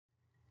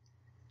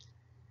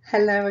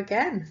Hello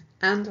again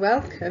and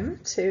welcome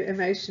to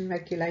Emotion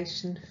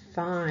Regulation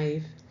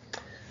 5.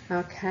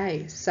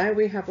 Okay, so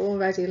we have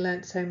already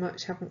learnt so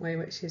much, haven't we,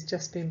 which has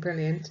just been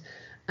brilliant.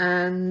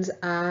 And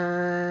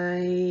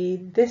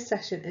this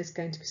session is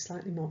going to be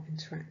slightly more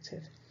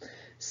interactive.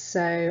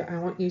 So I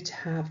want you to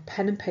have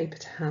pen and paper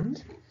to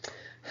hand,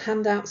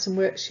 handouts and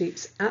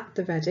worksheets at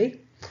the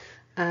ready.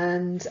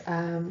 And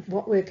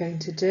what we're going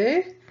to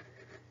do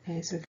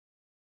is we're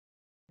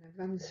going to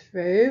run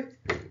through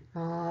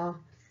our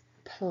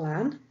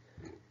plan,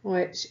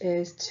 which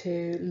is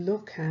to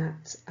look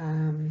at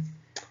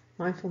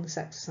mindfulness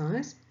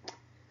exercise,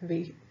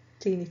 a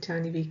teeny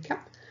tiny recap,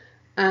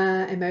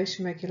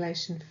 emotion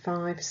regulation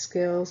 5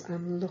 skills,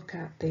 and look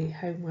at the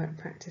homework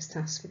practice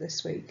tasks for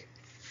this week.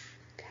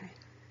 Okay.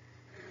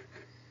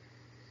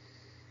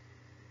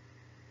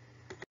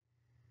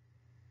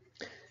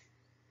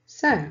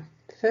 So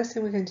the first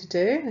thing we're going to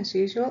do, as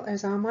usual,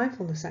 is our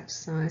mindfulness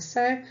exercise.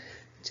 So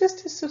just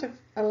to sort of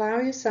allow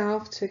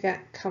yourself to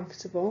get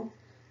comfortable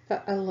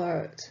but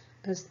alert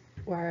as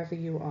wherever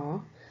you are,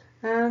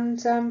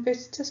 and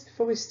but just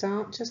before we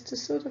start, just to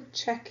sort of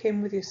check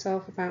in with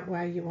yourself about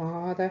where you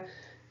are. Are there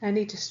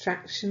any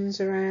distractions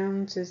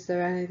around? Is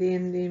there anything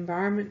in the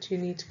environment you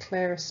need to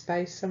clear a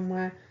space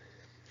somewhere?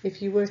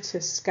 If you were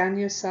to scan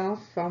yourself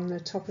from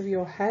the top of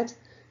your head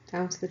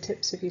down to the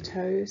tips of your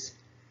toes,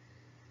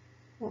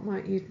 what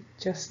might you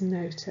just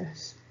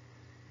notice?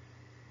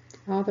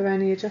 Are there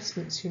any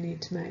adjustments you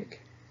need to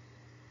make?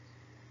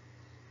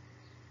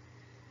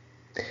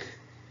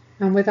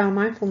 And with our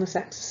mindfulness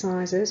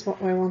exercises,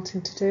 what we're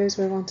wanting to do is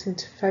we're wanting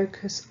to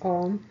focus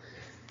on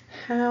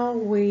how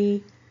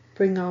we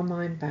bring our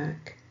mind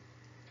back.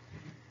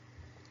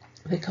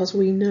 Because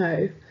we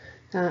know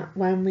that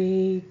when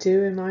we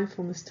do a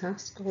mindfulness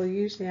task, or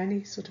usually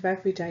any sort of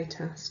everyday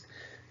task,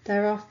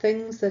 there are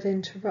things that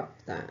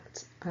interrupt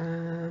that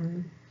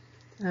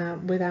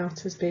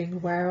without us being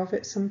aware of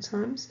it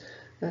sometimes.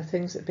 There are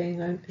things that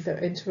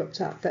interrupt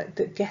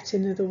that get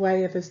in the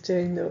way of us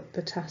doing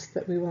the task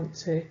that we want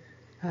to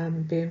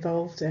be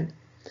involved in.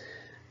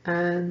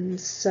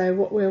 And so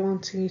what we're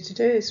wanting you to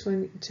do is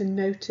to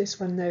notice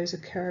when those are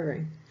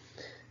occurring.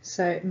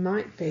 So it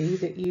might be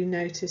that you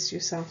notice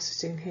yourself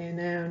sitting here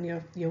now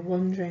and you're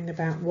wondering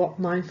about what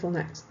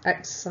mindfulness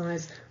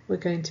exercise we're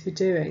going to be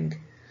doing.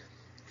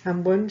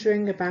 And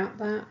wondering about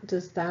that,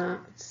 does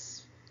that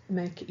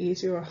make it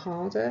easier or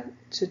harder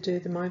to do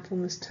the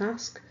mindfulness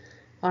task?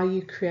 Are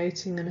you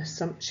creating an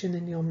assumption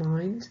in your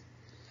mind?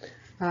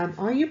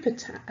 Are you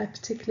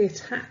particularly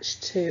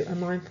attached to a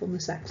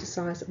mindfulness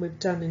exercise that we've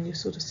done and you're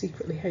sort of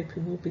secretly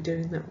hoping we'll be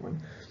doing that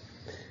one?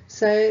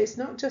 So it's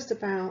not just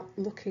about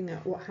looking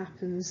at what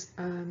happens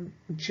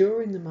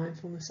during the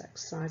mindfulness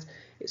exercise,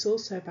 it's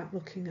also about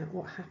looking at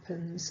what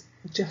happens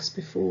just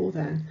before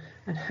then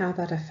and how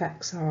that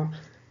affects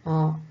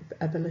our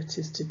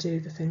abilities to do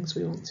the things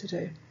we want to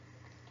do.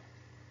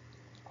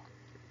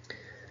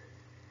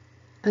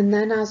 And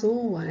then, as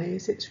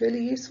always, it's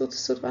really useful to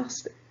sort of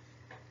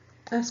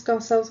ask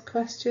ourselves a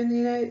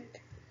question,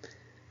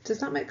 does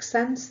that make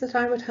sense that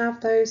I would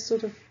have those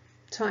sort of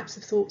types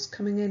of thoughts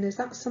coming in? Is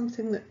that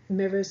something that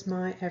mirrors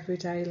my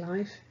everyday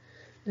life?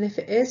 And if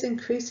it is,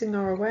 increasing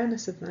our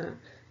awareness of that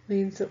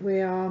means that we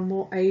are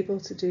more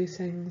able to do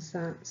things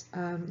that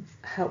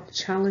help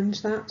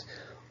challenge that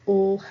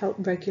or help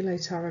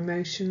regulate our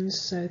emotions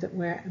so that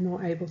we're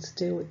more able to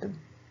deal with them.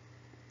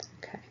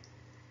 Okay.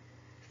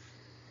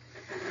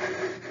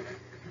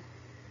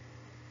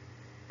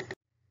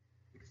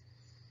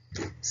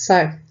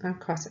 So I'm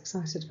quite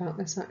excited about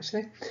this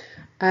actually.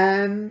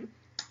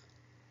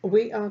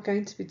 We are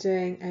going to be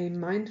doing a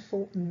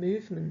mindful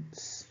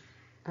movements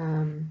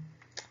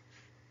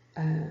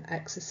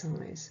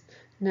exercise.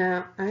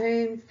 Now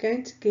I'm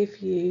going to give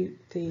you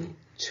the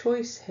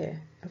choice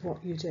here of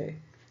what you do.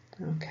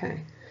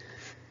 Okay.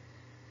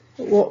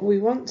 What we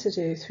want to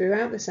do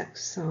throughout this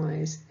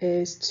exercise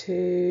is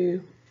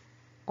to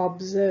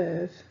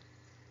observe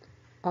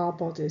our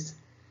bodies.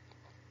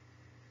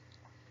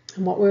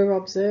 And what we're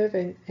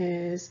observing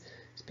is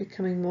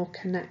becoming more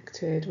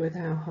connected with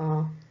how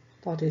our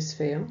bodies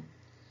feel,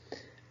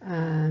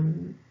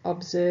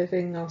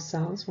 observing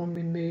ourselves when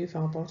we move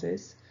our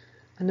bodies,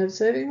 and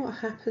observing what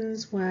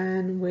happens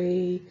when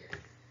we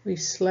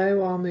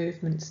slow our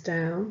movements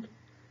down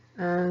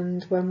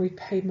and when we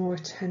pay more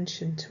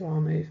attention to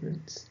our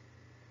movements.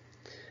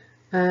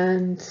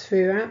 And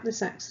throughout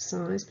this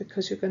exercise,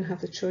 because you're going to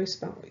have the choice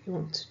about what you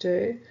want to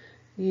do,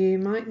 you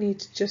might need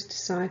to just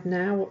decide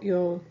now what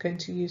you're going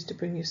to use to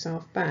bring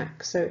yourself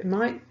back. So it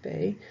might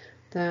be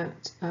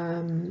that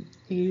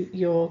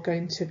you're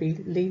going to be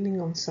leaning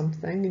on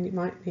something, and it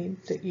might mean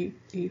that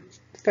you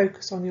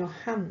focus on your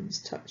hands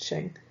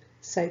touching,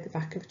 say, the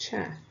back of a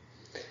chair.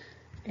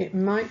 It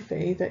might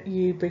be that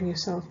you bring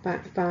yourself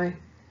back by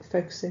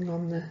focusing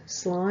on the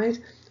slide,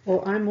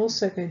 or I'm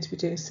also going to be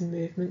doing some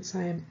movements.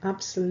 I am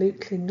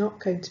absolutely not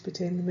going to be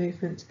doing the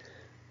movement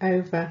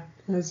over,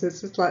 as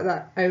it's just like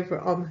that,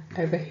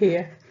 over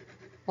here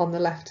on the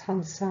left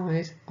hand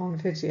side on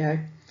video.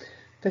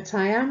 but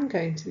I am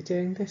going to be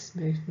doing this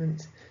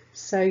movement.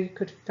 So you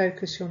could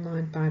focus your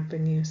mind by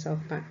bringing yourself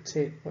back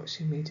to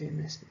watching me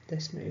doing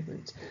this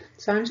movement.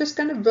 So I'm just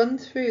going to run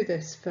through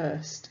this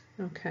first.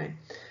 Okay.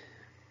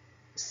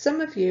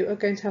 Some of you are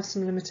going to have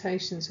some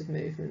limitations with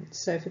movement.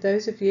 So for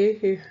those of you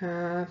who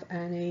have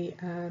any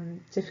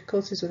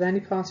difficulties with any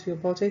part of your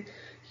body,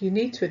 you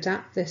need to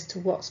adapt this to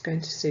what's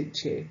going to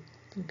suit you.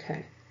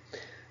 Okay.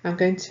 I'm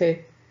going to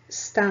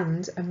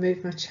stand and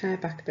move my chair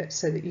back a bit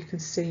so that you can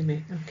see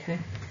me. Okay.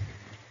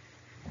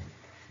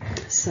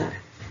 So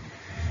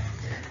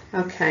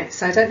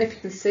I don't know if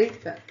you can see,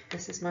 but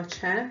this is my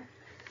chair.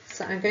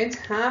 So I'm going to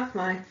have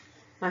my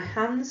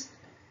hands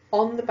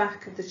on the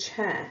back of the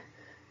chair.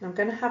 And I'm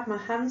going to have my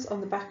hands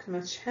on the back of my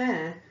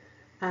chair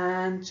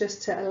and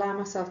just to allow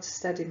myself to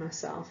steady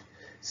myself.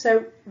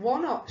 So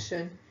one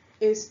option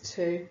is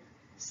to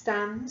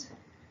stand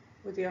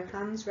with your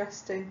hands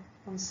resting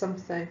on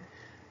something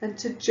and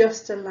to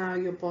just allow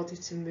your body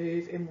to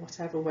move in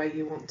whatever way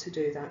you want to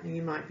do that. And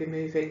you might be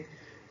moving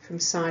from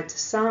side to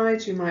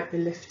side, you might be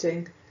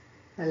lifting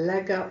a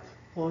leg up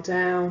or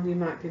down, you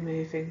might be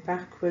moving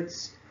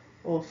backwards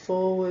or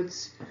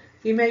forwards.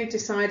 You may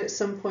decide at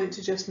some point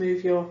to just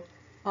move your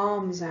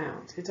arms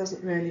out. It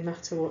doesn't really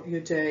matter what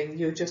you're doing,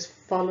 you're just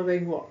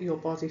following what your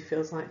body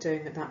feels like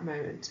doing at that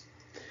moment.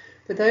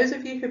 For those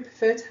of you who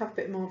prefer to have a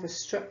bit more of a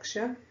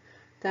structure,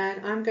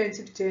 then I'm going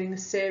to be doing a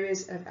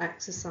series of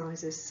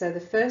exercises. So the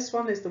first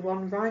one is the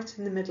one right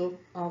in the middle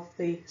of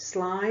the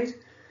slide,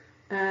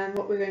 and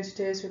what we're going to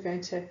do is we're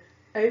going to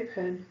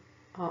open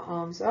our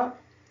arms up,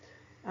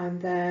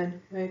 and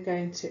then we're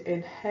going to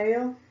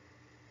inhale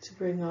to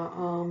bring our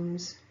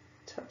arms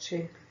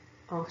touching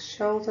our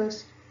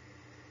shoulders,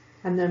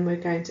 and then we're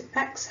going to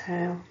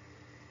exhale,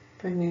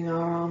 bringing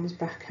our arms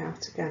back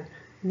out again.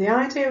 And the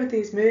idea with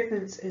these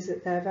movements is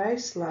that they're very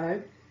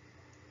slow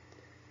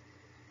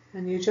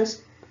and you're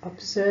just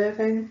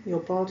observing your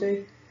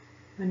body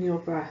and your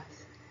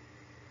breath.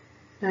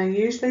 Now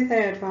usually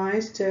they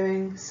advise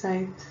doing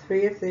say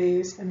 3 of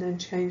these and then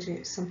changing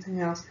it to something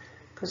else,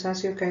 because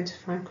as you're going to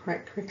find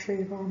quite quickly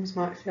your arms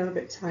might feel a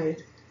bit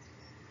tired.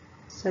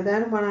 So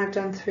then when I've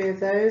done 3 of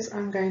those,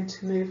 I'm going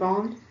to move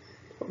on,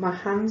 put my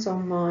hands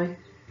on my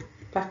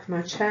back of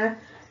my chair,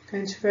 I'm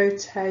going to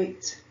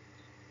rotate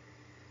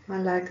my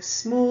legs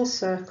small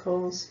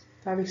circles,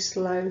 very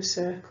slow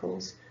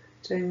circles,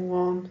 doing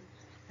 1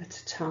 at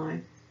a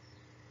time.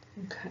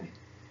 Okay.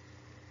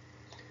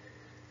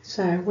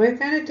 So we're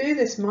going to do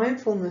this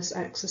mindfulness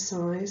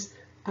exercise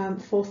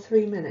for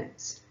 3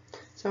 minutes.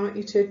 So I want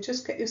you to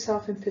just get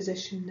yourself in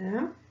position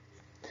now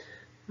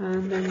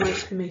and then wait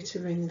for me to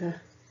ring the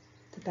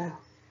bell.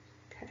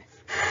 Okay.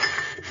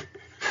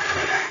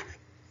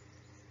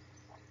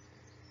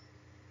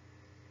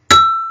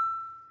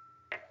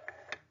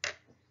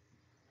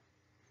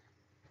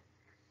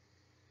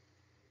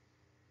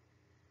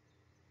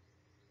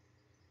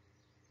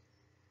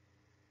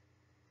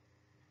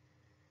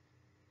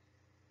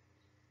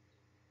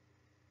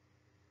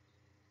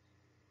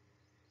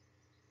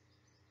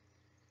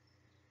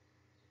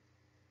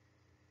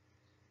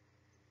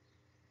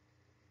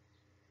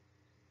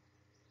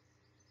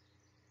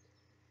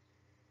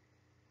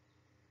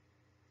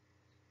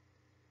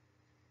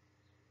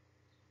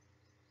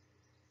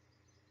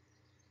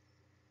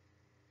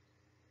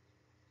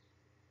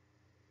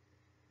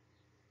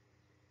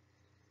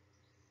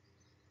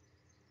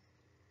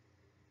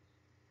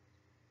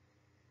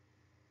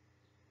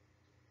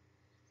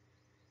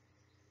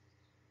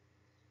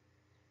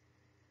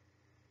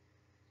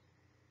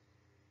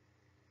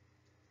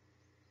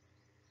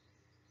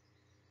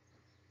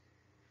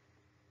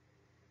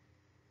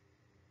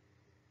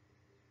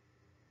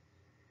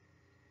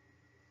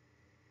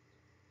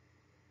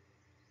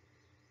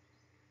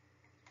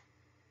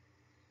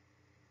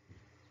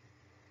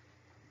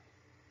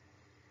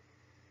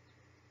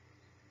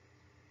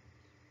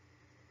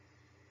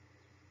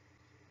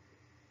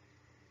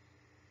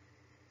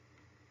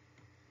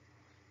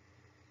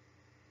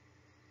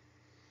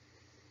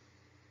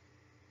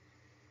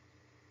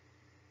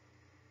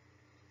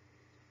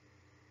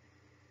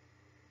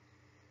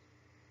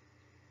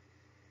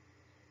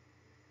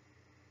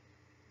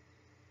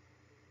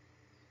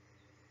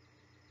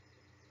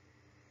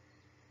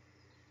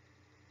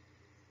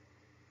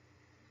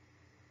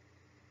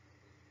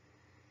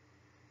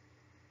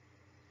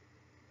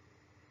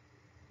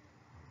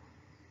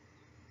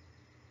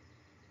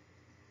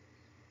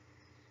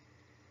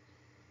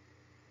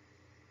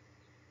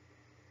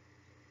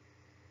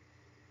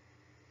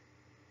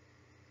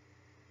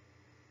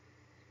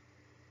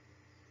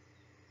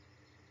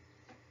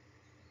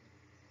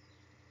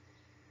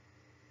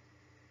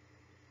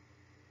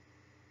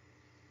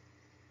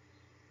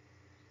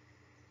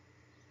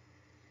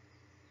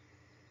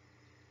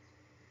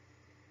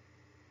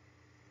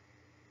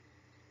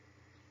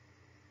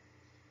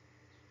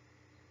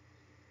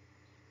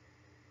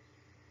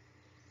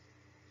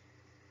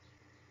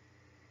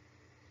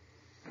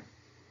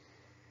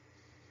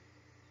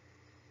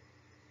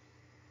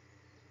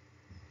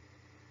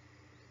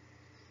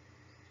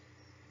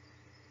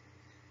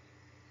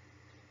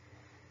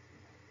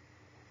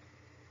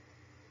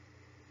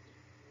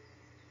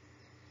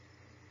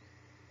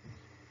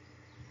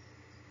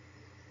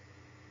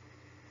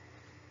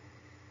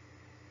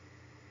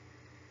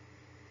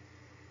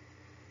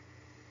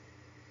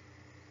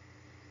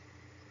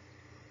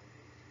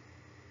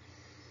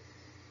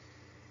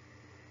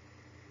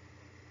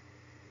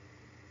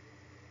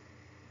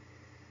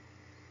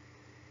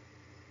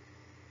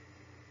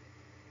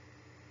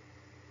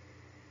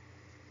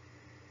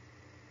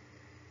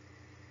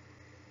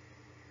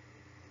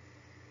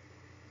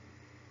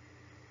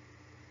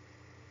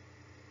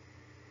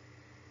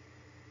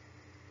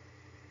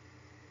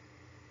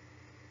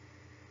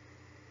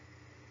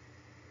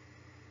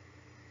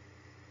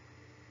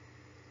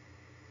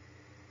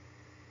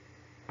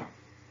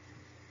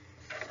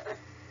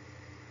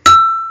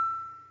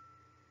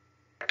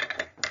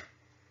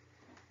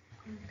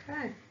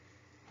 Okay.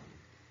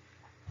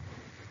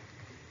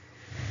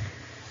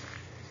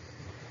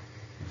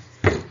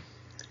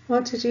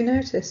 What did you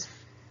notice?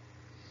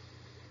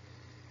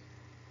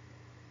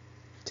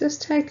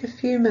 Just take a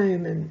few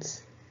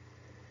moments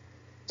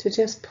to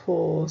just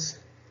pause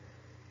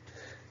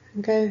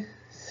and go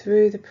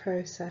through the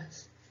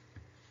process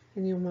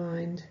in your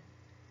mind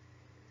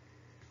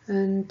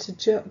and to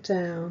jot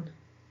down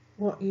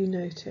what you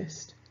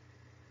noticed,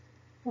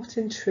 what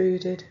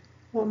intruded,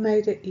 what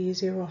made it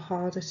easier or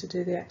harder to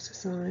do the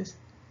exercise.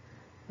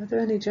 Were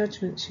there any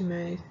judgments you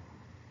made?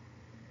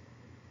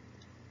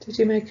 Did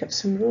you make up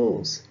some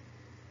rules?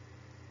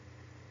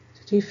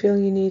 Did you feel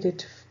you needed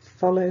to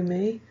follow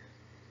me?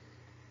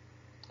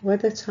 Were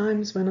there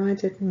times when I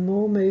did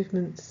more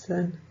movements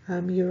than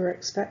you were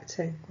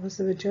expecting? Was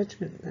there a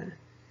judgment there?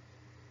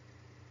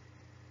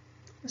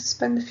 Let's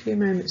spend a few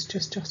moments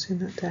just jotting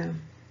that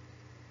down.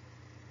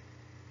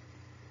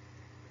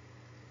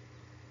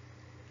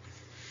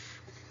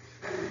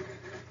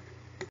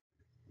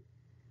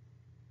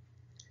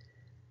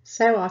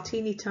 So our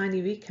teeny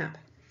tiny recap.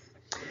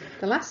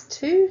 The last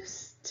two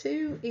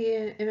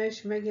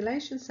emotion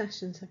regulation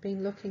sessions have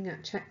been looking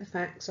at check the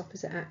facts,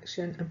 opposite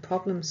action and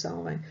problem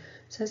solving.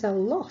 So there's a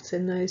lot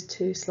in those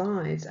 2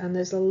 slides, and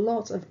there's a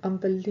lot of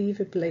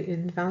unbelievably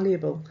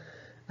invaluable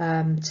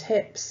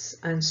tips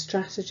and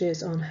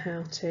strategies on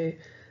how to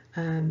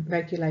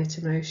regulate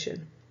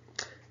emotion.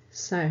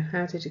 So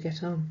how did you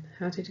get on?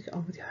 How did you get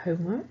on with your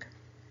homework?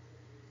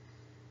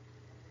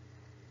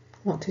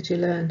 What did you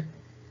learn?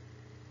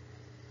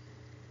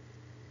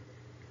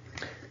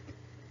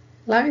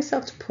 Allow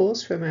yourself to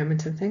pause for a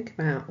moment and think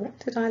about, what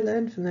did I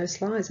learn from those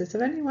slides? Is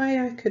there any way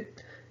I could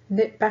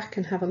nip back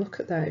and have a look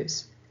at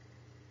those?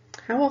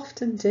 How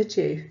often did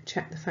you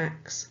check the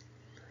facts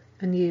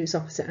and use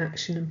opposite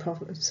action and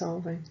problem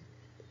solving?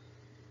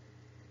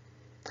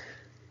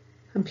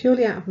 And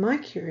purely out of my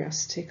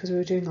curiosity, because we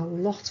were doing a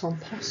lot on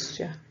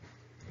posture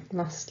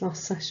last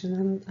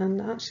session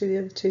and actually the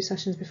other 2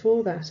 sessions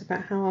before that,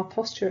 about how our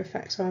posture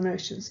affects our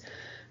emotions.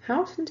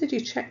 How often did you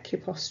check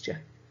your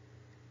posture?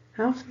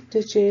 How often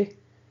did you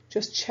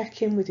just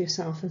check in with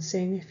yourself and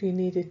seeing if you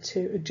needed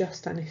to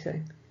adjust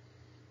anything?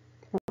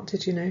 What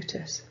did you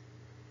notice?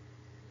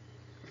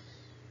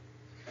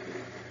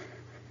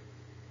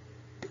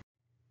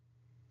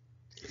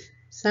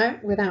 So,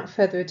 without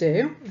further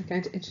ado, I'm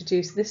going to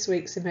introduce this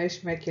week's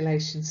emotion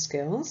regulation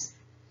skills,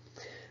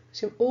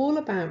 which are all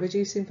about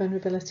reducing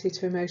vulnerability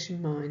to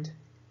emotion mind.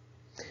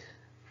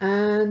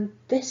 And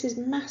this is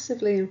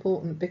massively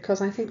important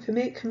because I think for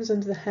me it comes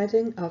under the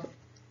heading of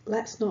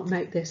let's not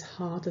make this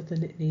harder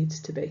than it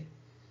needs to be.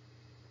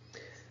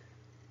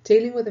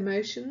 Dealing with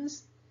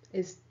emotions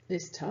is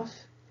tough,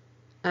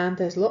 and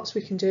there's lots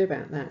we can do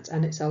about that,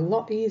 and it's a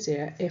lot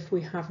easier if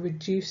we have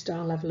reduced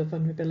our level of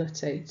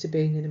vulnerability to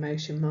being in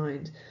emotion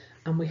mind,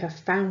 and we have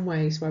found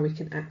ways where we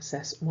can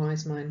access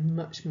wise mind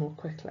much more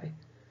quickly.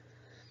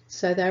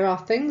 So there are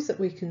things that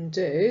we can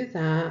do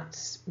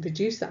that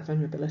reduce that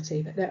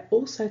vulnerability, but there are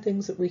also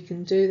things that we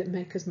can do that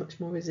make us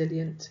much more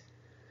resilient.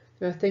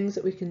 There are things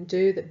that we can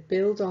do that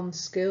build on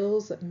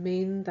skills that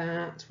mean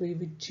that we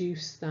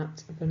reduce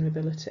that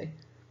vulnerability.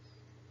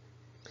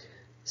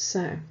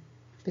 So,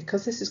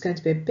 because this is going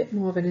to be a bit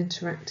more of an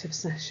interactive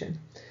session,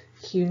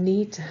 you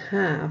need to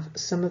have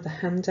some of the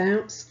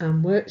handouts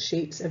and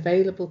worksheets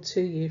available to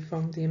you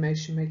from the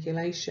emotion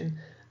regulation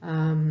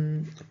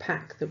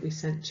pack that we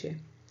sent you.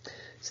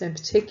 So in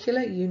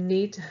particular, you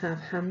need to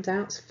have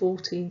handouts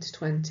 14 to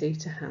 20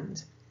 to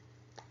hand.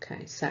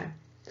 Okay, so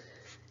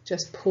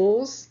just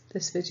pause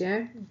this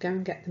video, go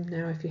and get them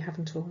now if you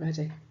haven't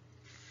already.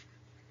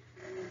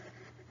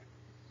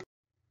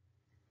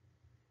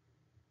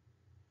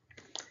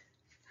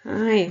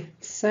 Hi,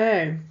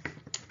 so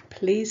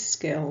please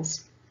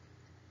skills.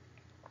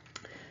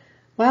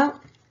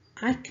 Well,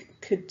 I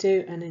could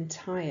do an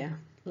entire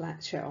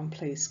lecture on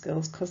please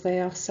skills because they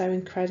are so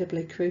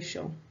incredibly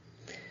crucial.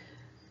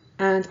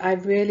 And I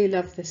really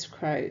love this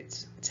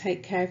quote,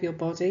 take care of your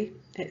body,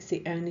 it's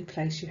the only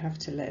place you have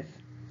to live.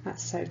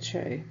 That's so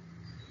true.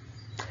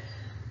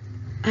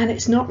 And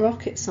it's not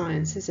rocket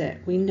science, is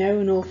it? We know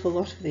an awful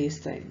lot of these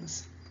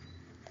things.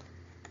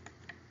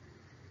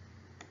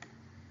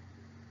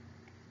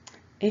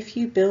 If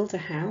you build a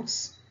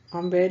house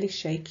on really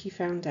shaky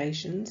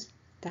foundations,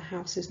 the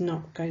house is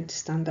not going to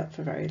stand up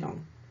for very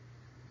long.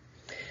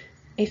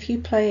 If you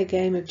play a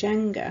game of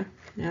Jenga,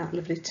 that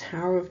lovely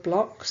tower of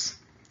blocks,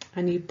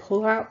 and you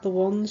pull out the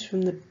ones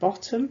from the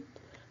bottom,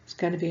 it's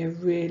going to be a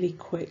really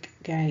quick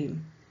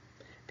game.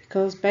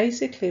 Because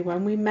basically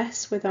when we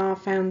mess with our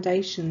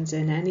foundations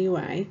in any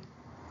way,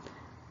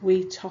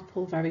 we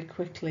topple very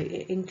quickly.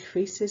 It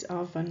increases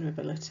our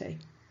vulnerability.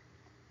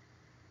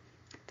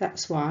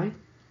 That's why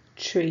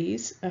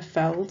trees are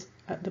felled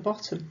at the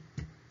bottom.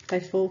 They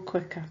fall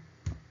quicker.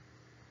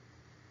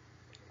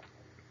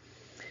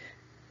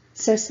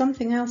 So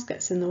something else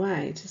gets in the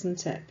way,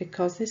 doesn't it?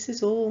 Because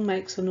this all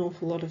makes an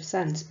awful lot of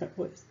sense, but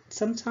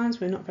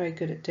sometimes we're not very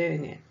good at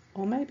doing it.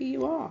 Or maybe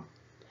you are.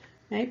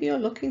 Maybe you're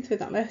looking through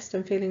that list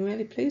and feeling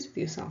really pleased with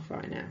yourself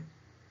right now.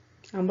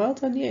 And well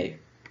done you.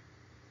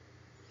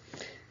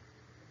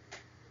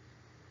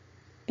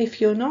 If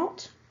you're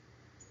not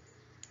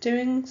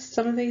doing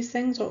some of these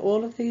things or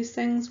all of these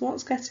things,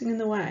 what's getting in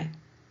the way?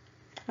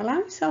 Allow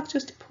yourself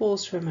just to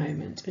pause for a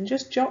moment and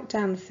just jot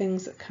down the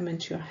things that come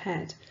into your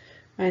head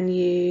when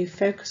you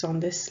focus on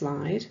this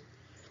slide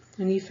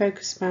and you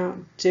focus about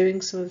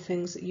doing some of the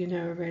things that you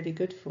know are really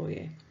good for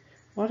you.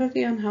 What are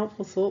the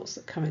unhelpful thoughts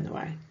that come in the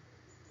way?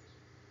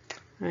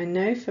 I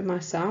know for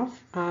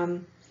myself,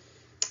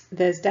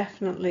 there's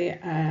definitely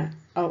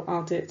oh,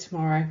 I'll do it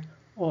tomorrow,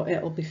 or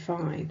it'll be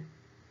fine.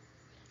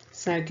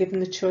 So given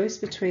the choice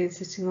between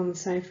sitting on the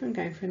sofa and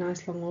going for a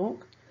nice long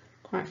walk,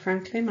 quite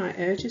frankly, my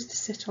urge is to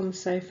sit on the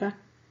sofa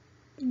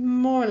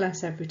more or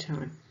less every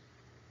time.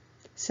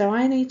 So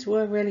I need to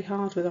work really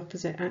hard with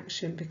opposite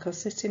action, because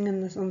sitting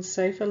on the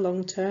sofa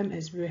long term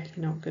is really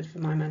not good for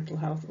my mental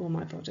health or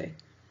my body.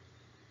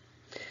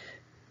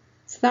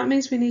 So that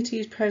means we need to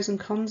use pros and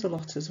cons a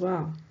lot as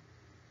well.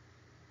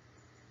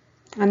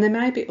 And there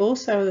may be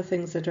also other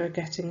things that are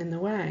getting in the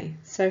way.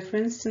 So for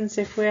instance,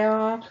 if we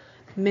are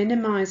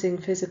minimising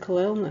physical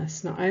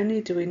illness, not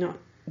only do we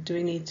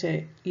need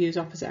to use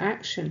opposite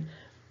action,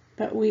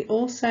 but we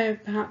also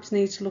perhaps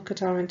need to look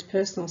at our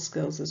interpersonal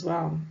skills as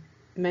well.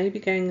 Maybe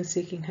going and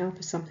seeking help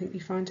is something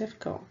you find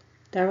difficult.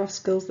 There are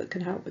skills that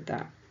can help with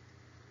that.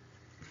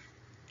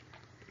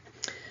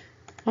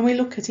 When we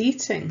look at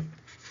eating,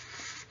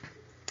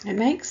 it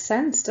makes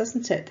sense,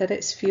 doesn't it, that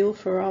it's fuel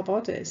for our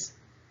bodies,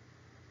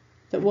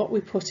 that what we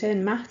put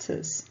in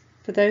matters.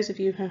 For those of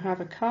you who have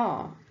a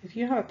car, if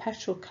you have a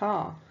petrol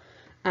car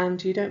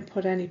and you don't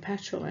put any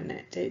petrol in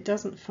it, it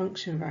doesn't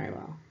function very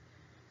well.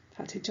 In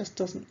fact, it just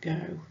doesn't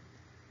go.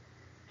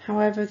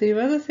 However, there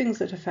are other things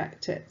that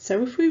affect it.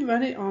 So if we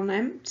run it on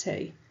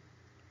empty,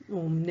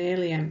 or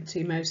nearly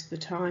empty most of the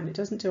time, it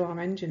doesn't do our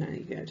engine any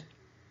good.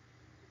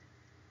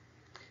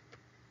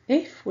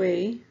 If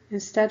we,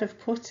 instead of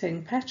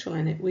putting petrol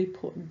in it, we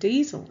put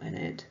diesel in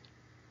it,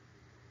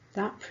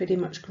 that pretty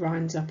much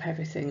grinds up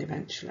everything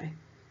eventually.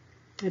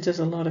 It does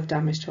a lot of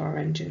damage to our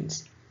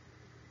engines.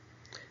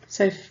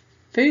 So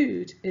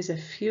food is a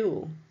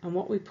fuel, and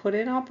what we put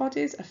in our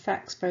bodies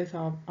affects both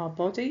our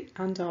body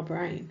and our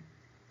brain,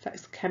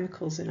 affects the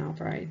chemicals in our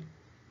brain.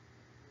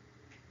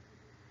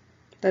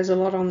 There's a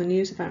lot on the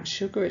news about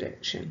sugar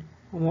addiction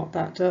and what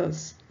that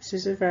does. This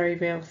is a very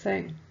real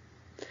thing.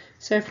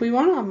 So if we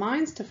want our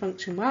minds to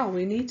function well,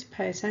 we need to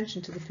pay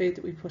attention to the food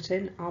that we put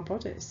in our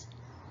bodies.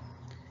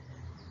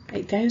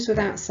 It goes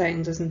without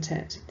saying, doesn't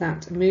it,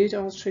 that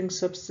mood-altering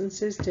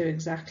substances do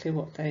exactly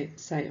what they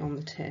say on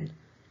the tin.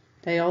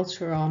 They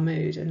alter our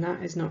mood, and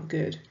that is not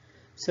good.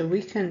 So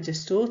we can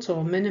distort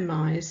or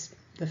minimise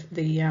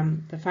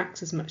the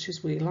facts as much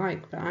as we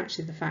like, but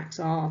actually the facts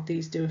are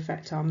these do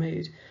affect our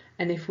mood.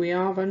 And if we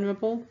are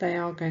vulnerable, they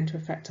are going to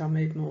affect our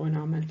mood more and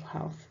our mental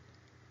health.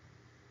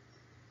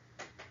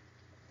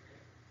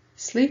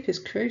 Sleep is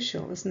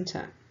crucial, isn't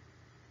it?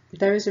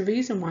 There is a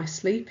reason why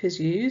sleep is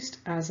used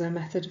as a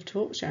method of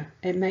torture.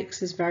 It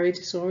makes us very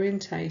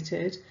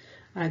disorientated,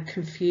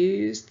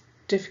 confused,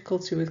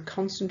 difficulty with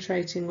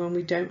concentrating when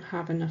we don't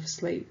have enough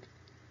sleep.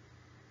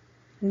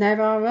 And there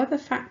are other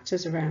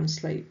factors around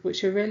sleep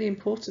which are really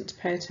important to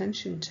pay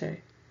attention to.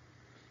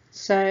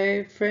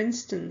 So, for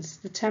instance,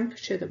 the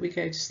temperature that we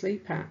go to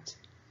sleep at,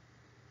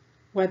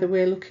 whether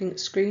we're looking at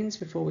screens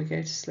before we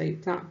go to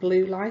sleep, that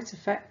blue light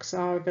affects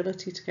our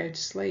ability to go to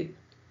sleep.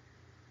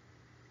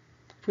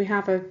 If we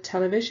have a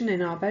television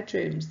in our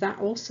bedrooms, that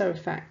also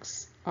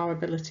affects our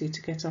ability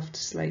to get off to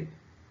sleep.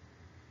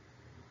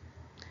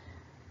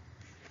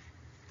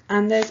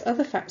 And there's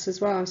other facts as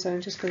well, so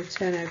I'm just going to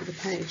turn over the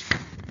page.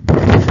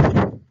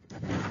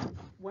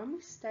 When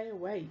we stay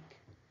awake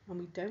and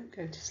we don't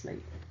go to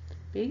sleep,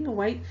 being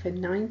awake for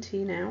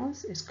 19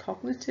 hours is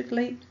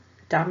cognitively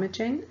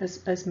damaging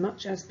as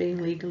much as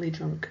being legally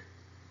drunk.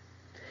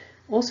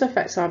 Also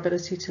affects our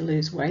ability to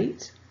lose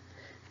weight.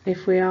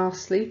 If we are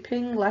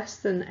sleeping less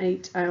than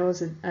 8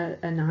 hours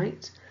a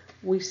night,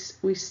 we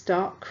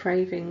start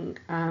craving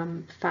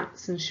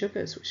fats and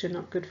sugars, which are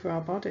not good for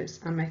our bodies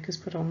and make us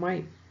put on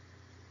weight.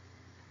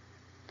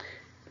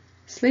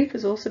 Sleep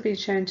has also been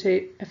shown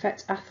to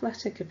affect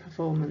athletic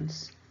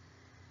performance,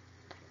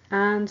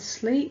 and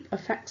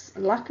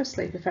lack of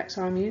sleep affects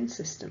our immune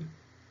system.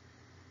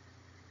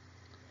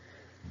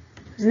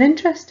 There's an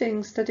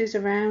interesting studies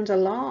around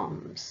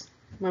alarms.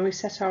 When we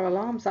set our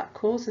alarms, that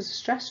causes a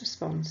stress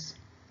response.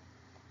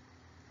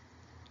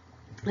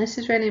 This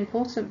is really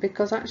important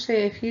because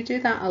actually if you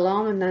do that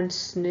alarm and then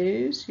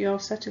snooze, you're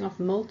setting off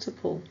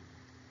multiple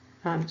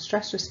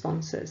stress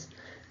responses.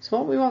 So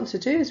what we want to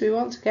do is we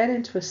want to get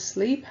into a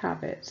sleep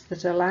habit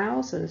that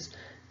allows us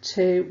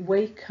to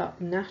wake up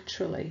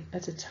naturally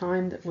at a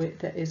time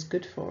that is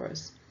good for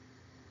us.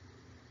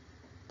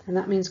 And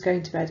that means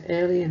going to bed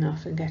early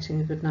enough and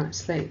getting a good night's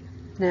sleep.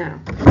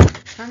 Now,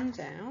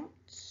 handout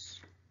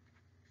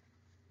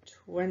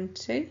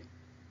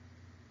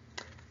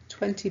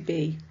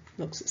 20B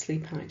looks at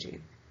sleep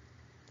hygiene.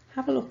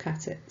 Have a look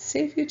at it. See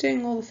if you're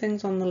doing all the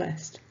things on the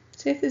list.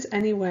 See if there's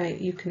any way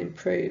you can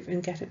improve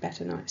and get a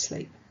better night's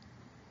sleep.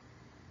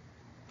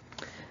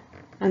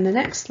 And the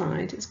next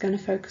slide is going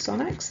to focus on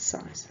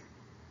exercise.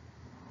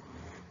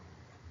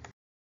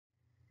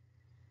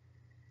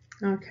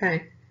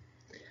 Okay,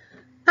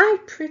 I'm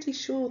pretty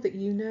sure that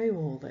you know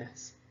all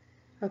this,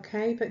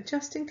 okay, but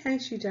just in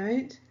case you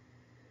don't,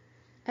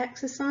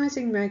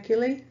 exercising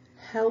regularly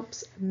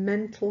helps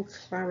mental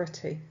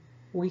clarity.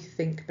 We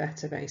think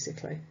better,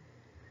 basically.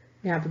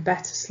 We have a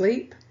better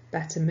sleep,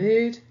 better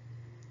mood,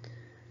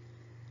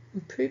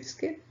 improved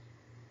skin,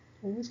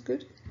 always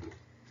good.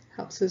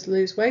 Helps us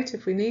lose weight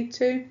if we need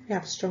to. We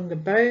have stronger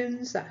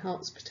bones, that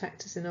helps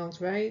protect us in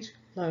old age,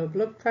 lower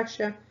blood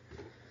pressure,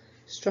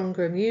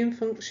 stronger immune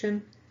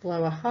function,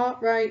 lower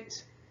heart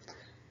rate,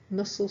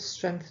 muscle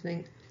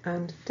strengthening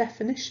and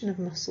definition of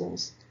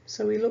muscles,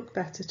 so we look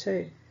better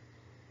too.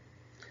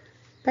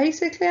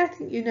 Basically, I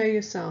think you know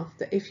yourself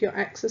that if you're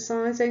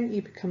exercising,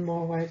 you become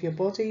more aware of your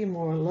body, you're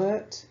more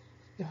alert,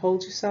 you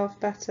hold yourself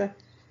better.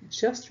 It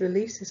just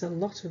releases a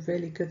lot of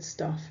really good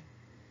stuff.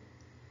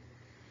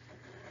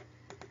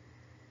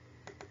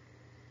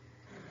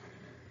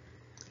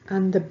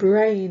 And the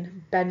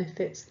brain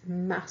benefits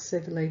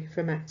massively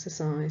from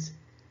exercise,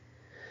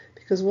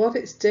 because what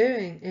it's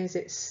doing is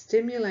it's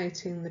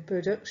stimulating the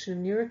production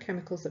of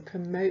neurochemicals that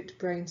promote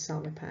brain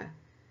cell repair.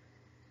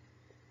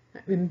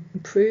 It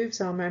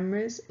improves our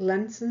memories,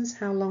 lengthens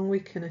how long we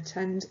can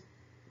attend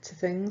to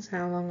things,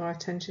 how long our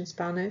attention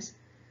span is.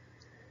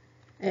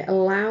 It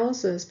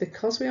allows us,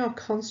 because we are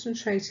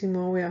concentrating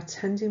more, we are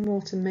tending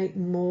more to make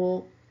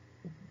more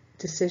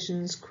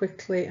decisions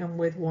quickly and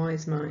with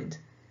wise mind.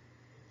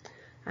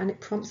 And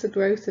it prompts the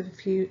growth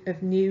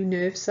of new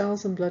nerve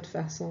cells and blood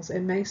vessels.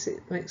 It makes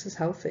us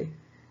healthy.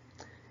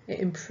 It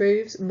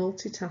improves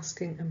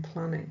multitasking and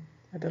planning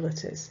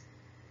abilities.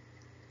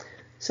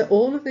 So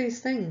all of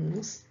these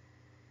things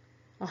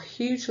are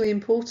hugely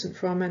important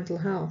for our mental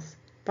health.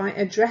 By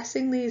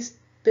addressing these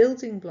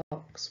building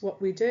blocks,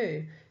 what we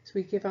do is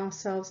we give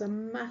ourselves a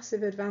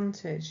massive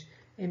advantage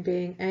in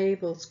being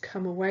able to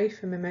come away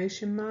from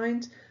emotion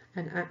mind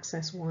and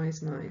access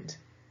wise mind.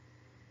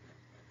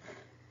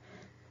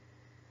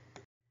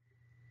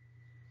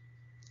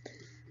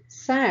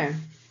 So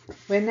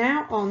we're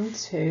now on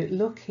to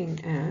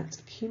looking at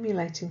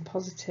accumulating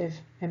positive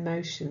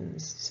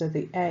emotions, so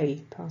the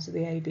A, part of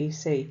the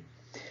ABC.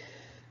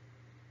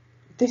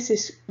 This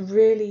is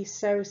really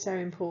so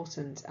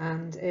important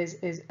and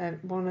is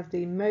one of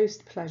the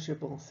most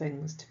pleasurable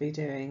things to be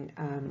doing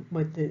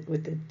with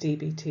the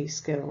DBT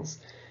skills,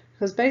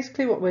 because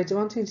basically what we're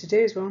wanting to do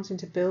is we're wanting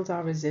to build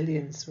our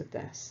resilience with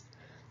this.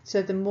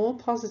 So the more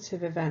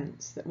positive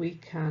events that we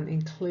can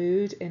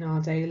include in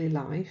our daily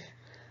life,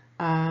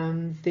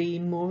 the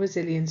more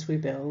resilience we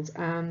build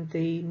and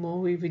the more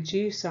we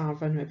reduce our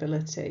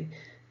vulnerability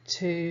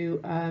to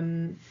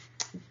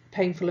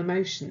painful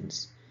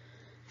emotions.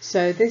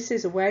 So this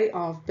is a way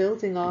of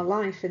building our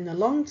life in the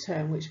long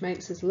term, which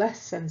makes us less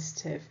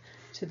sensitive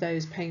to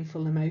those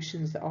painful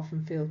emotions that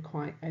often feel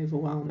quite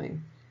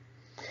overwhelming.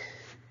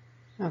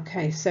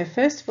 Okay, so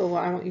first of all,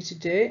 what I want you to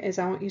do is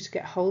I want you to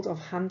get hold of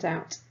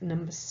handout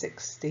number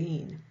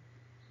 16.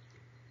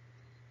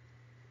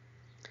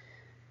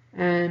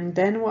 And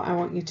then what I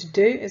want you to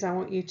do is I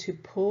want you to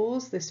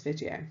pause this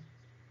video.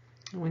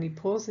 And when you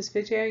pause this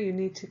video, you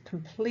need to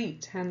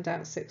complete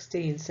handout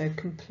 16. So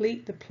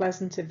complete the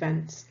pleasant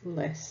events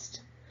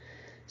list.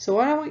 So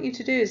what I want you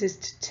to do is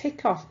to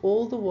tick off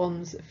all the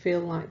ones that feel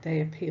like they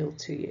appeal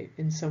to you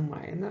in some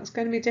way. And that's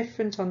going to be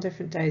different on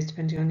different days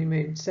depending on your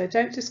mood. So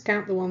don't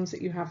discount the ones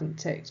that you haven't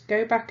ticked.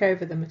 Go back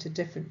over them at a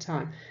different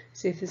time.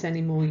 See if there's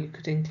any more you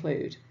could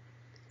include.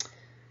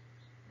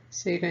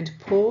 So you're going to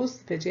pause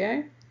the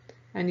video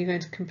and you're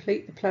going to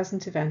complete the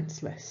pleasant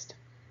events list.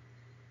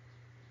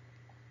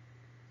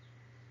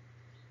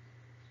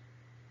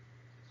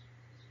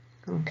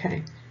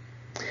 Okay,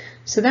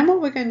 so then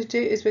what we're going to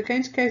do is we're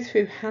going to go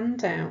through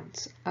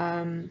handout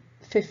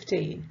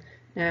 15.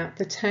 Now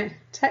the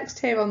text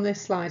here on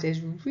this slide is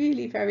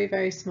really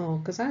very small,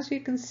 because as you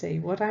can see,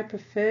 what I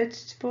preferred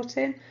to put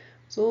in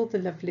was all the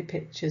lovely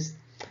pictures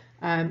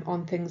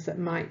on things that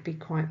might be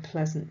quite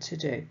pleasant to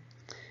do.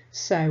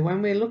 So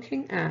when we're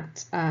looking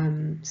at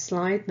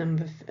handout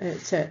number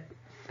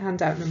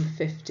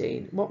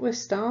 15, what we're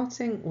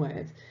starting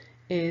with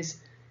is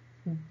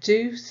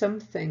do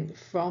something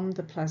from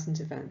the pleasant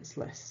events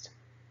list.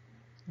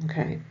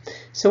 Okay,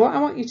 so what I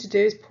want you to do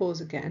is pause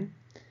again,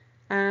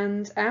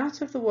 and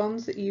out of the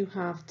ones that you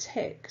have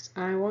ticked,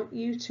 I want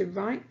you to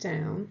write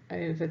down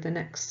over the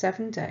next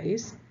 7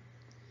 days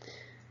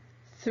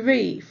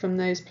 3 from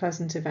those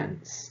pleasant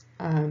events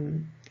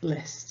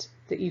list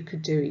that you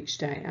could do each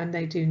day, and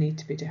they do need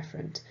to be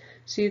different.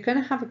 So you're going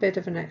to have a bit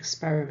of an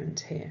experiment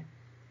here.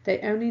 They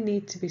only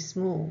need to be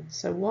small.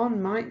 So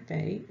one might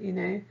be, you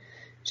know,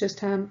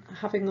 just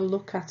having a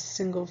look at a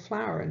single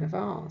flower in a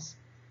vase.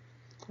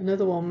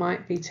 Another one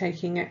might be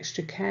taking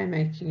extra care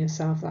making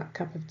yourself that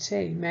cup of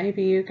tea.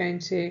 Maybe you're going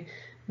to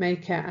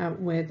make it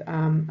out with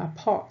a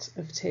pot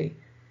of tea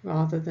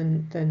rather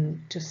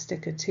than just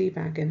stick a tea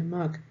bag in a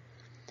mug.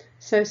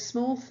 So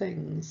small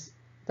things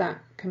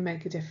that can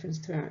make a difference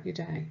throughout your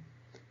day.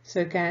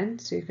 So again,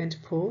 so you're going to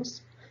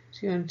pause,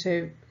 So you're going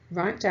to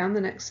write down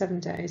the next 7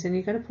 days, and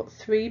you're going to put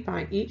 3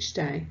 by each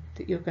day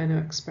that you're going to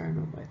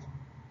experiment with.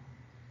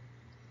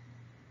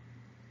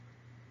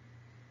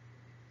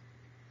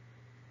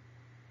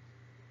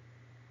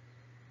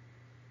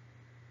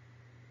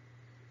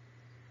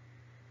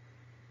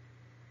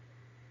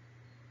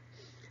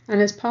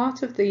 And as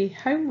part of the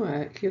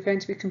homework, you're going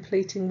to be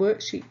completing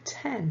worksheet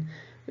 10,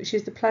 which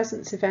is the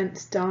Pleasant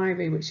Events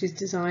Diary, which is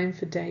designed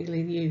for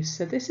daily use.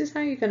 So this is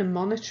how you're going to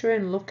monitor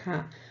and look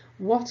at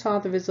what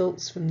are the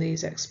results from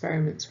these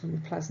experiments from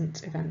the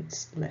Pleasant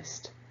Events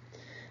list.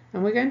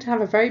 And we're going to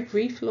have a very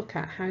brief look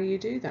at how you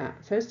do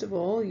that. First of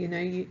all, you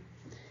know,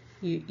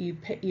 you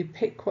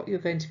pick what you're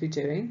going to be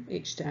doing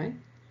each day.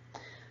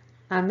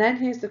 And then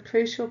here's the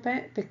crucial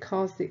bit,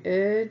 because the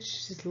urge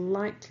is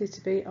likely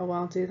to be, oh,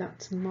 I'll do that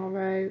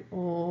tomorrow,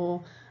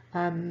 or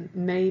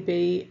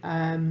maybe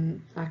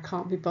I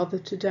can't be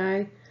bothered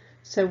today.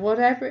 So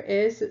whatever it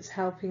is that's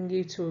helping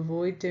you to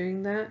avoid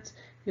doing that,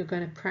 you're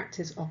going to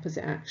practice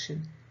opposite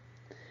action.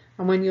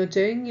 And when you're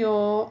doing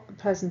your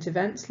pleasant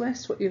events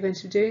list, what you're going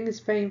to be doing is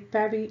being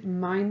very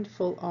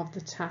mindful of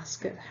the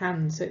task at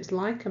hand. So it's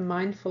like a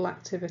mindful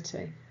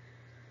activity.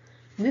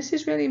 And this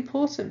is really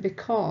important,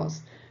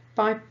 because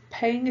by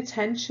paying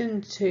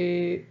attention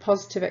to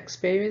positive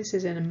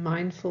experiences in a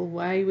mindful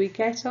way, we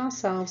get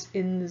ourselves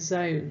in the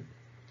zone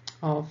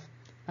of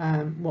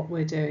what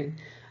we're doing.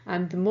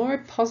 And the more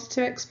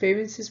positive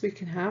experiences we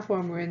can have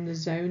when we're in the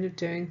zone of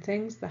doing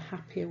things, the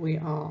happier we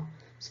are.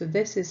 So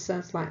this is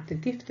sounds like the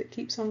gift that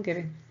keeps on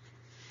giving.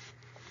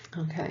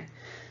 Okay,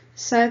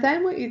 so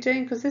then what you're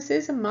doing, because this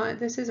is a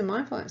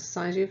mindful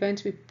exercise, you're going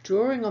to be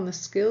drawing on the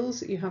skills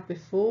that you have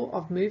before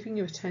of moving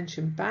your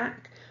attention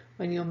back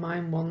when your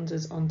mind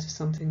wanders onto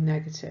something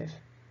negative.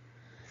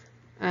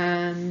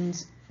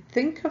 And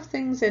think of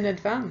things in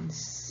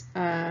advance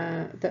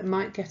that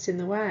might get in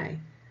the way.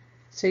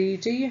 So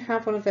you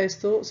have one of those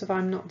thoughts of,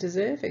 I'm not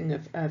deserving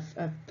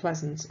of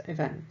pleasant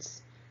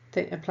events,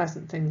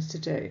 pleasant things to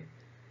do?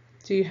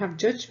 Do you have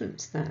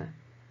judgments there?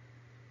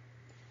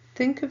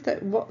 Think of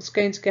that, what's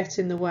going to get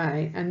in the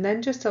way, and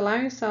then just allow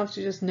yourself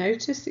to just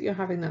notice that you're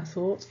having that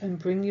thought and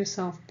bring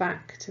yourself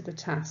back to the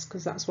task,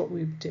 because that's what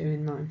we do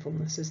in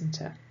mindfulness,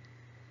 isn't it?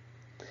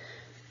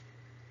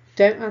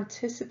 Don't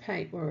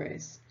anticipate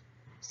worries.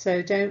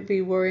 So don't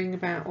be worrying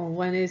about, oh,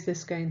 when is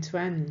this going to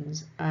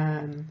end?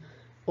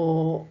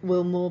 Or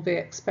will more be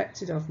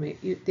expected of me?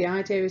 The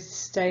idea is to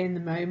stay in the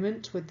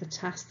moment with the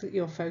task that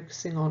you're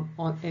focusing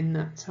on in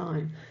that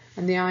time.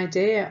 And the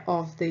idea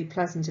of the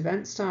Pleasant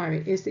Events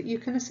Diary is that you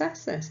can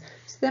assess this.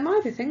 So there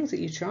might be things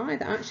that you try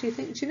that actually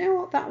think, do you know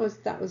what, that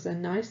was a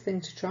nice thing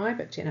to try,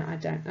 but you know, I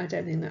don't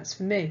think that's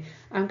for me.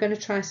 I'm going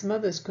to try some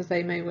others because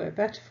they may work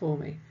better for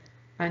me.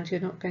 And you're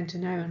not going to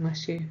know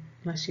unless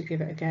you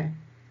give it a go.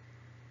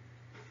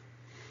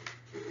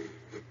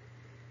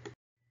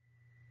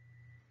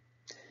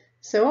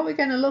 So what we're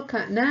going to look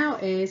at now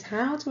is,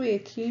 how do we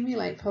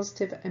accumulate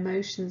positive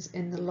emotions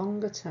in the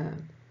longer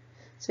term?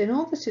 So in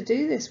order to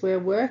do this, we're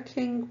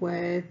working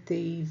with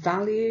the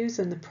values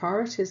and the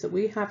priorities that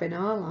we have in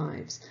our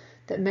lives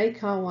that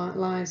make our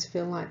lives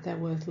feel like they're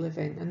worth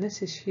living. And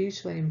this is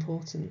hugely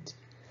important.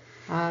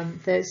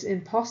 It's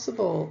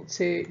impossible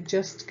to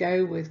just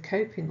go with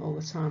coping all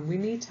the time. We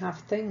need to have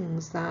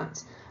things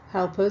that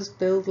help us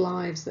build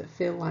lives that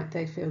feel like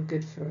they feel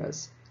good for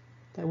us.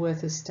 They're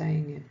worth us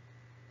staying in.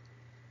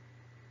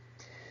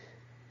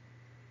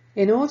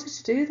 In order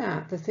to do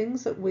that, the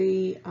things that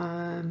we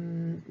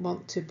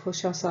want to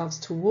push ourselves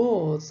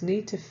towards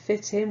need to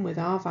fit in with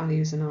our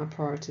values and our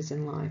priorities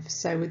in life.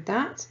 So with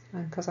that,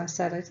 and because I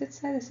did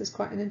say this is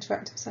quite an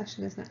interactive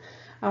session, isn't it?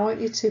 I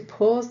want you to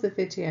pause the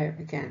video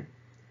again,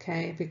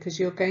 okay? Because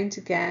you're going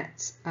to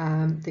get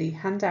the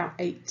handout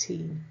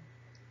 18.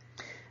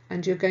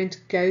 And you're going to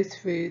go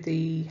through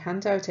the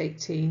handout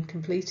 18,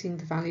 completing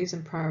the values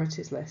and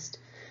priorities list.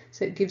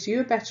 So it gives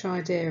you a better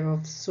idea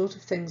of the sort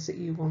of things that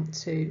you want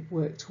to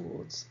work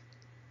towards.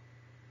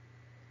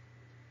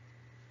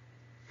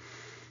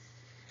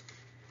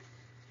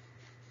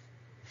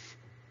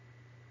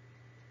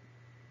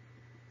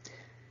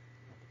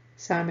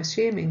 So I'm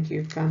assuming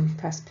you've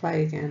pressed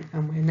play again,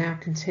 and we're now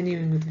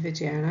continuing with the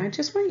video. And I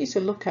just want you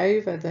to look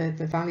over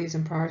the values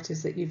and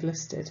priorities that you've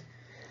listed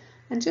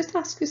and just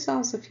ask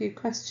yourselves a few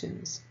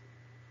questions.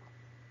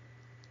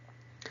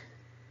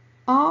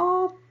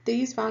 Are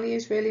these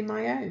values really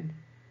my own?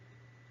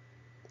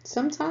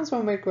 Sometimes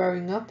when we're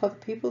growing up, other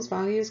people's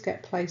values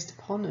get placed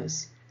upon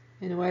us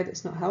in a way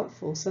that's not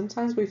helpful.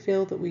 Sometimes we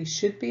feel that we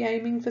should be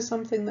aiming for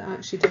something that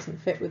actually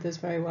doesn't fit with us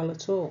very well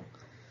at all.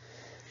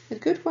 A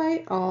good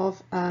way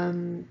of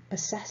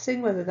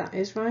assessing whether that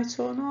is right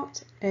or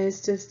not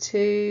is just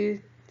to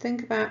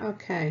think about,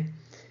 okay,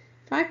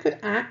 if I could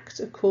act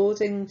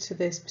according to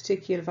this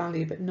particular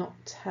value but not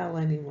tell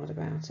anyone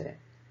about it,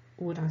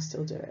 would I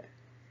still do it?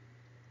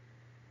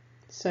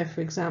 So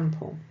for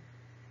example,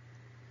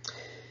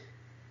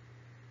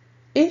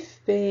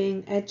 if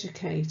being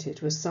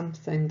educated was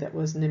something that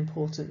was an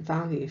important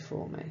value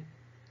for me,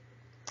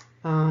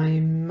 I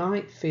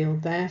might feel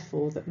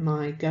therefore that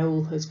my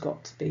goal has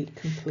got to be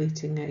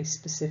completing a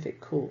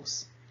specific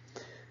course.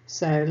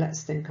 So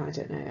let's think, I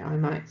don't know, I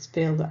might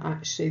feel that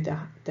actually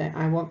that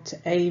I want to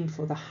aim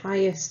for the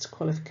highest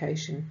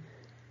qualification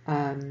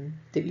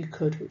that you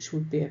could, which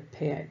would be a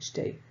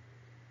PhD.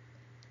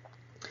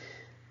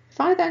 If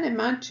I then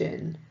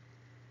imagine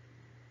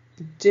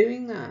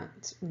doing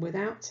that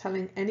without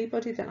telling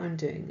anybody that I'm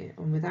doing it,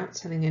 and without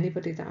telling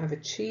anybody that I've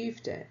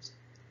achieved it,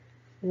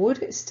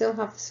 would it still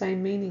have the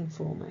same meaning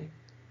for me?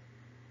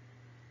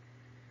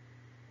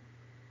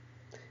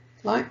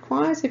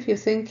 Likewise, if you're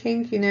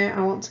thinking, you know,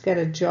 I want to get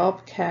a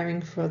job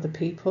caring for other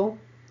people,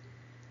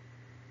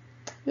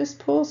 just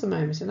pause a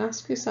moment and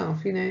ask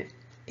yourself, you know,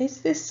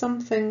 is this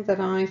something that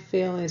I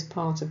feel is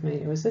part of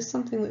me, or is this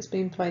something that's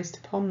been placed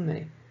upon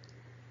me?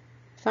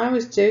 If I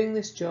was doing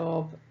this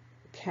job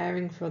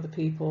caring for other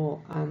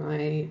people and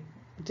I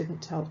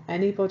didn't tell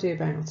anybody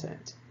about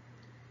it,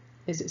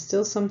 is it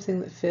still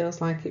something that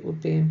feels like it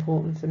would be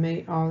important for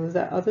me? Or are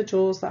there other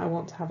doors that I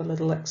want to have a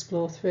little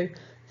explore through,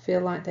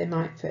 feel like they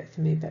might fit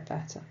for me a bit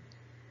better?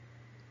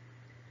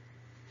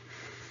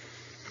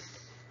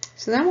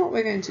 So then what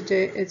we're going to do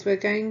is we're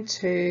going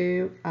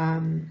to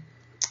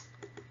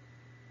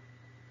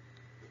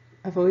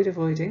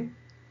avoiding.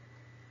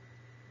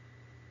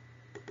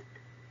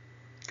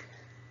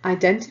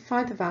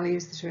 Identify the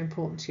values that are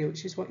important to you,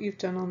 which is what you've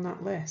done on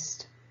that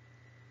list.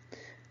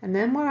 And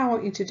then what I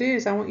want you to do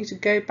is I want you to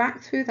go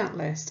back through that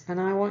list and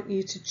I want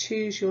you to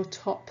choose your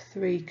top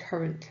 3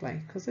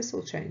 currently, because this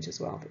will change as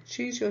well, but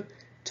choose your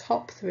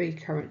top 3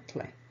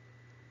 currently.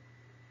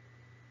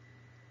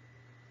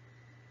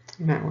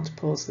 You might want to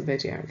pause the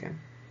video again.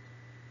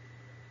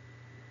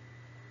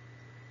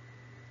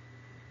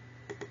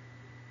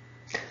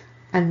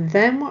 And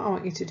then what I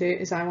want you to do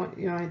is I want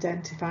you to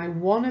identify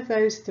one of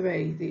those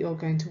 3 that you're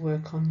going to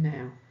work on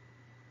now.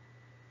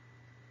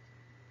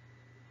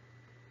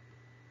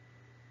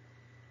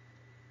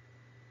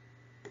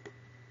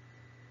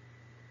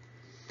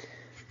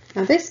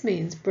 Now this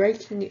means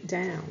breaking it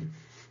down.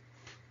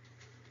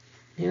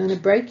 You're going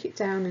to break it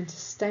down into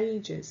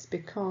stages,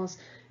 because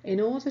in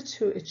order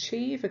to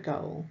achieve a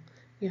goal,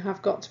 you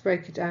have got to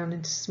break it down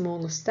into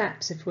smaller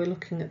steps if we're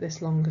looking at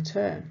this longer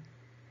term.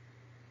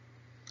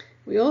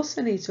 We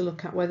also need to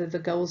look at whether the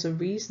goals are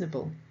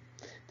reasonable.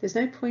 There's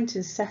no point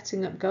in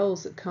setting up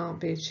goals that can't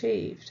be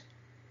achieved.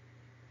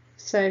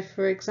 So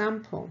for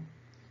example,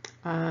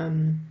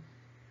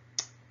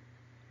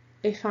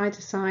 if I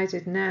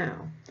decided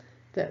now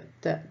that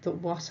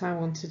what I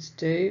wanted to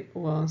do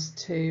was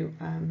to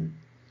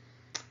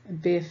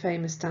be a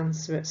famous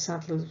dancer at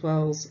Sadler's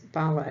Wells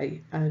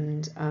Ballet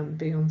and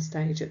be on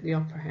stage at the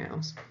Opera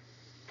House,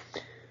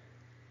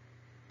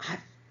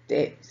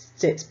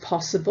 it's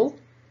possible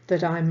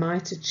that I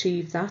might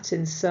achieve that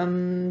in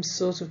some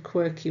sort of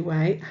quirky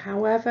way.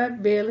 However,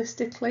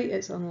 realistically,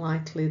 it's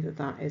unlikely that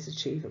that is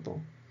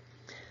achievable.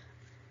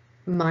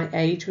 My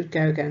age would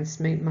go against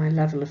me, my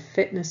level of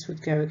fitness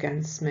would go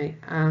against me,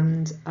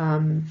 and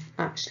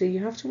actually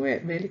you have to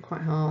work really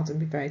quite hard and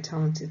be very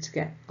talented to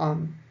get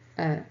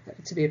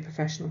to be a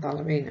professional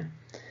ballerina.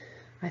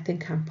 I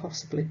think I'm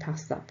possibly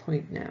past that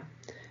point now.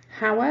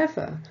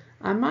 However,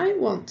 I might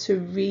want to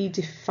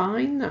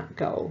redefine that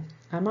goal.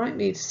 I might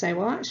need to say,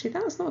 well, actually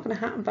that's not going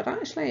to happen, but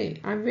actually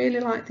I really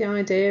like the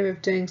idea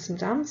of doing some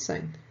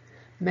dancing.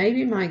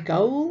 Maybe my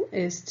goal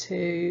is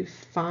to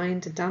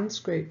find a dance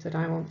group that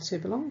I want to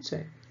belong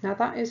to. Now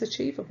that is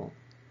achievable.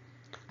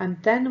 And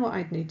then what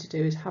I'd need to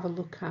do is have a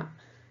look at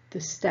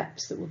the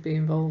steps that would be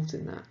involved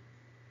in that.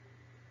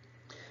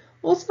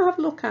 Also have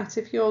a look at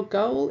if your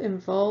goal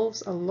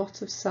involves a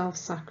lot of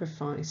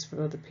self-sacrifice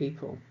for other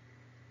people.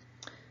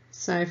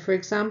 So for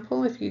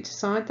example, if you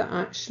decide that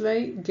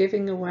actually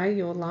giving away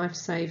your life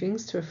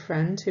savings to a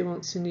friend who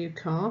wants a new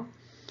car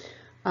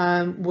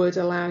would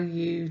allow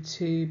you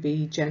to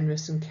be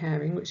generous and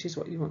caring, which is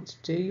what you want to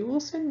do, you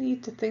also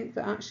need to think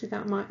that actually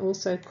that might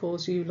also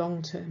cause you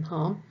long-term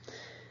harm,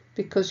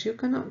 because you're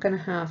not going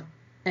to have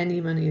any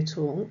money at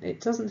all.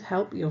 It doesn't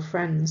help your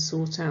friends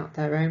sort out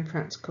their own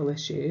practical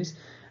issues,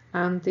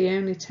 and the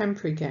only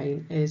temporary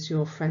gain is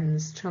your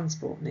friends'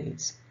 transport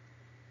needs.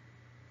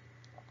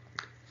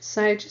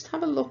 So just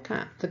have a look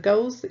at the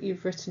goals that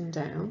you've written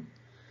down,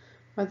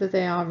 whether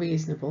they are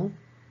reasonable,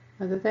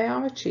 whether they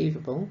are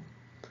achievable,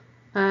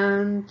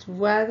 and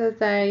whether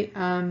they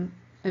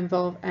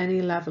involve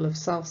any level of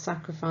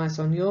self-sacrifice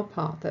on your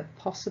part that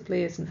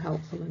possibly isn't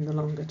helpful in the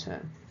longer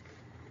term.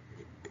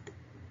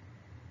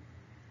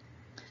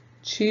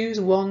 Choose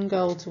one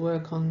goal to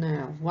work on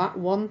now.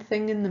 One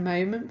thing in the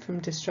moment from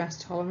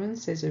distress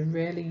tolerance is a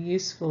really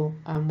useful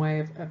way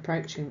of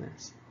approaching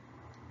this.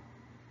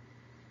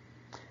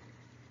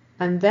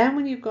 And then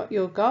when you've got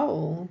your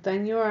goal,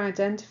 then you're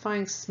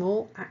identifying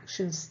small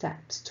action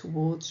steps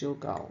towards your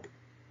goal.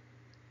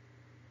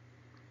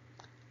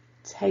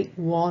 Take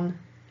one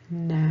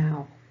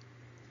now,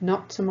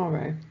 not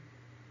tomorrow,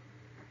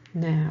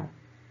 now.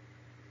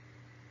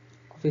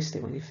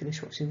 Obviously when you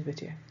finish watching the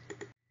video.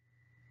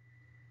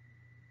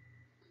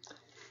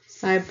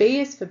 So B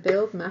is for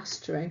build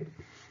mastery.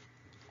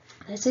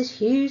 This is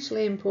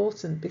hugely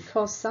important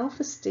because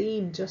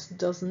self-esteem just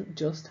doesn't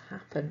just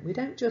happen. We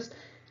don't just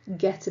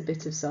get a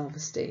bit of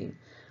self-esteem.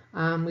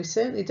 We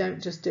certainly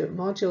don't just do a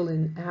module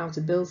in how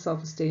to build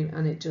self-esteem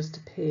and it just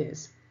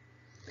appears.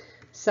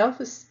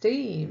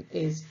 Self-esteem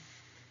is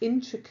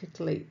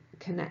intricately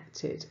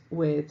connected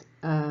with,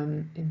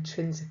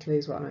 intrinsically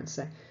is what I meant to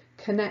say,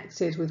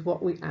 connected with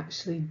what we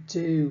actually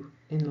do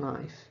in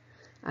life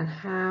and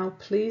how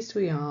pleased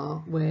we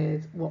are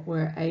with what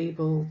we're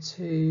able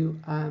to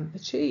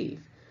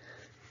achieve.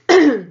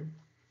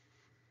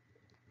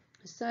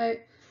 So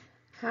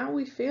how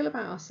we feel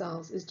about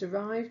ourselves is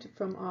derived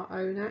from our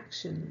own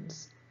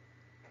actions.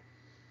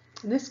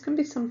 And this can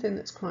be something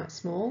that's quite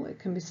small, it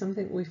can be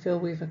something we feel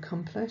we've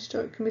accomplished,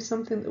 or it can be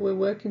something that we're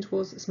working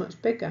towards that's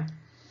much bigger.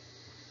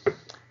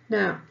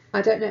 Now,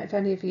 I don't know if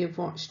any of you have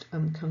watched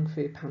Kung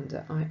Fu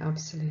Panda. I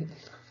absolutely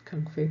love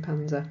Kung Fu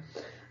Panda.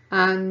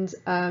 And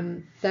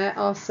there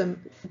are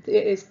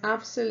it is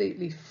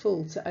absolutely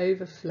full to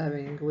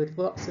overflowing with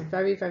lots of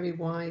very, very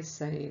wise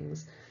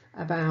sayings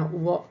about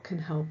what can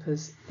help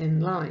us in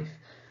life.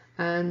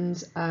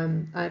 And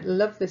I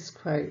love this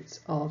quote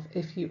of,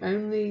 if you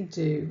only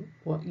do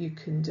what you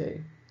can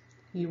do,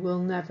 you will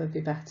never be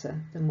better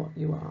than what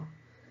you are.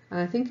 And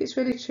I think it's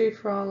really true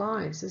for our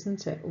lives,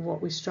 isn't it?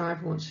 What we strive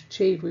and want to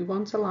achieve. We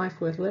want a life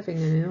worth living,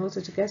 and in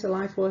order to get a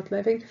life worth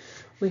living,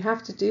 we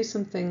have to do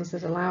some things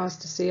that allow us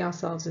to see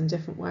ourselves in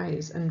different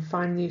ways and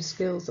find new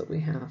skills that we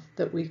have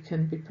that we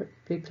can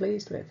be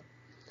pleased with.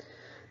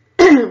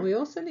 We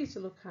also need to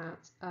look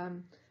at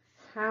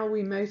how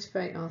we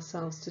motivate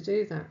ourselves to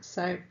do that.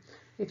 So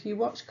if you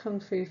watch Kung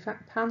Fu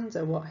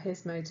Panda, what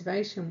his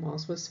motivation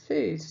was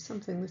food,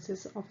 something that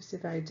is obviously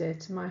very dear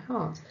to my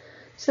heart.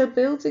 So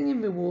building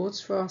in rewards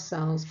for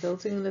ourselves,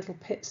 building in little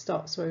pit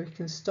stops where we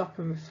can stop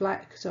and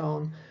reflect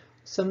on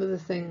some of the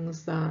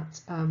things that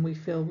we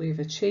feel we've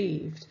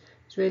achieved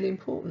is really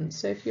important.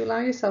 So if you allow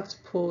yourself to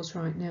pause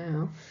right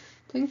now,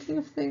 think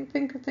of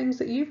things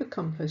that you've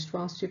accomplished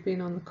whilst you've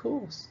been on the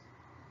course.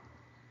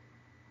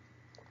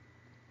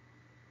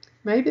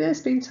 Maybe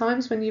there's been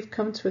times when you've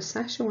come to a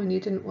session when you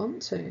didn't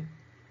want to,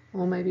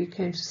 or maybe you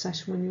came to a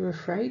session when you were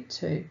afraid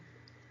to.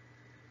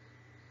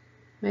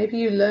 Maybe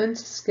you learned a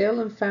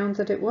skill and found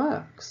that it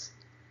works.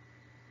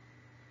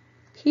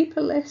 Keep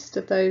a list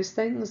of those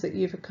things that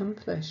you've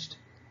accomplished,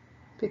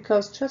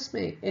 because trust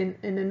me, in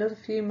another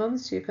few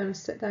months you're going to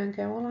sit there and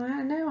go, well,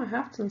 I know I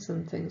have done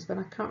some things, but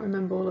I can't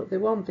remember all that they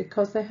want,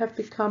 because they have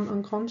become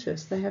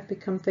unconscious. They have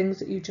become things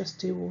that you just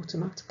do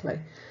automatically.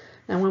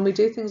 And when we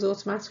do things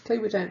automatically,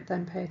 we don't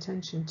then pay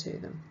attention to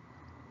them.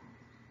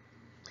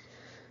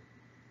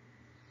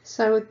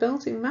 So with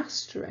building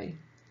mastery,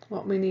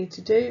 what we need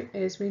to do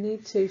is we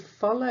need to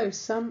follow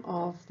some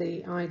of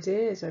the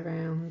ideas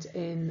around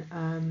in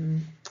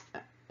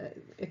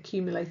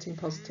accumulating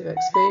positive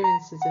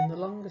experiences in the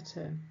longer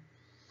term.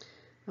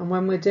 And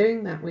when we're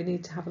doing that, we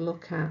need to have a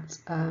look at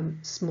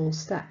small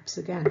steps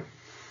again.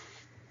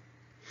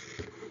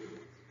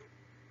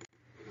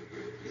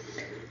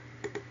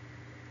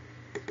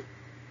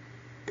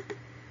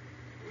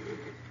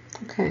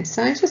 Okay,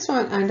 so I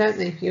don't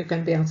know if you're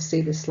going to be able to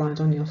see this slide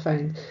on your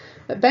phone,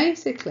 but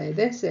basically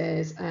this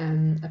is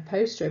a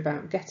poster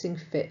about getting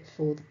fit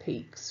for the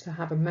peaks, to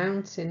have a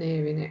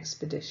mountaineering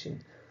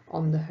expedition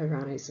on the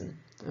horizon.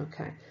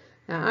 Okay,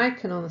 now I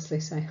can honestly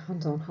say,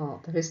 hand on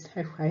heart, there is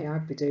no way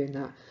I'd be doing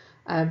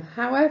that.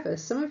 However,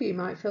 some of you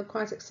might feel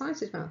quite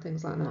excited about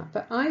things like that,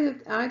 but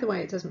either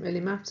way it doesn't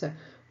really matter.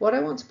 What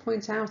I want to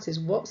point out is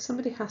what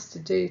somebody has to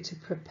do to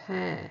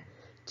prepare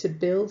to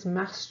build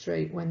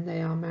mastery when they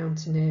are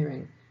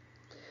mountaineering.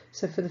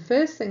 So for the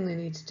first thing they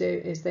need to do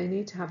is they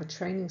need to have a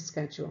training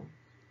schedule.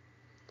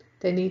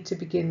 They need to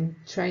begin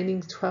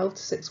training 12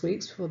 to 6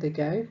 weeks before they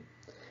go.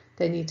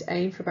 They need to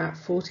aim for about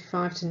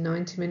 45 to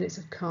 90 minutes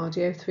of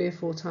cardio 3 or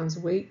 4 times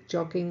a week,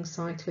 jogging,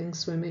 cycling,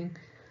 swimming,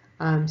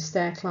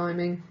 stair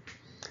climbing.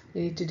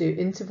 They need to do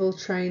interval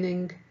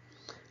training.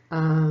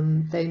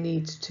 They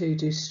need to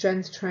do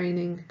strength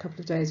training a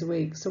couple of days a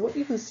week. So what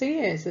you can see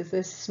is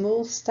there's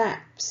small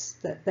steps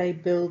that they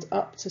build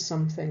up to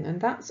something, and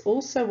that's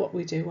also what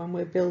we do when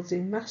we're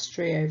building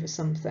mastery over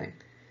something.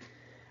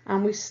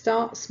 And we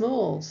start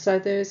small. So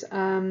there's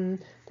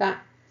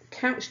that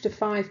Couch to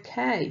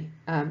 5K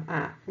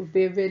app would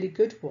be a really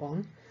good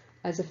one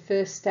as a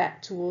first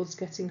step towards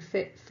getting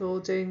fit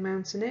for doing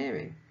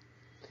mountaineering.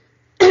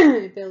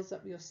 It builds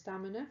up your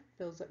stamina,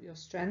 builds up your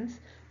strength,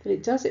 but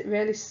it does it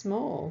really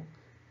small.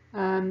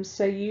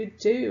 So you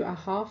do a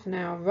half an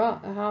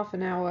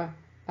hour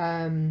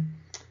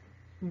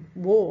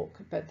walk,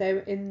 but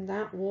in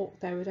that walk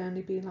there would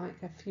only be like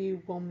a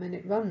few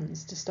 1-minute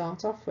runs to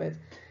start off with.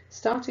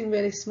 Starting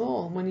really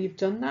small. When you've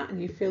done that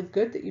and you feel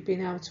good that you've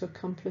been able to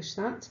accomplish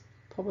that,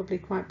 probably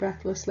quite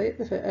breathlessly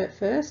at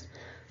first,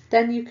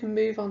 then you can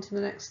move on to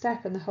the next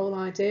step. And the whole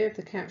idea of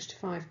the Couch to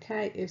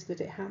 5K is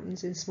that it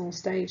happens in small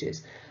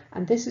stages.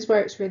 And this is where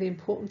it's really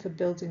important for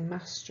building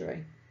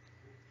mastery.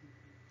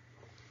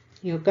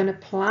 You're going to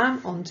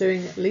plan on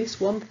doing at least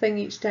one thing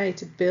each day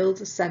to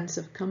build a sense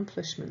of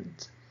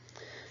accomplishment.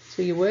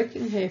 So you're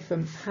working here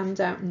from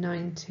handout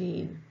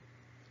 19.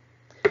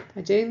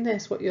 By doing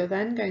this, what you're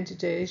then going to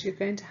do is you're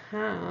going to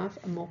have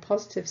a more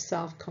positive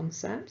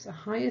self-concept, a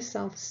higher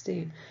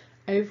self-esteem,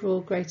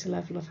 overall greater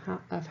level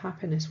of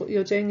happiness. What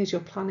you're doing is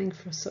you're planning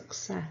for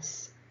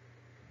success,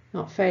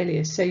 not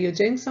failure. So you're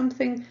doing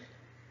something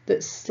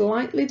that's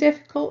slightly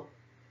difficult,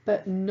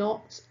 but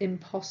not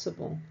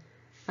impossible.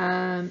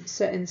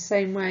 So in the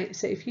same way,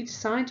 so if you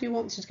decide you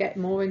want to get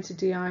more into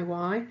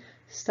DIY,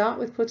 start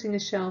with putting a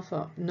shelf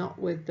up, not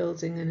with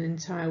building an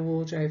entire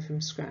wardrobe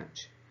from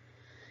scratch.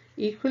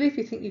 Equally, if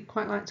you think you'd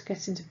quite like to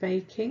get into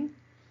baking,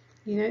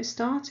 you know,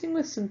 starting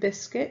with some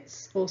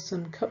biscuits or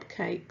some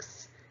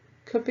cupcakes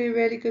could be a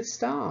really good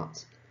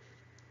start.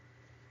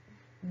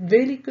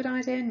 Really good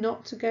idea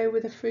not to go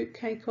with a fruit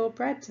cake or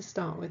bread to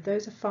start with.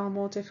 Those are far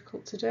more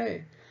difficult to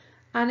do.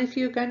 And if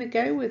you're going to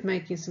go with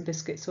making some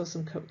biscuits or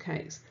some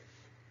cupcakes,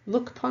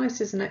 look upon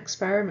it as an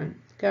experiment.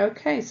 Go,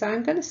 okay, so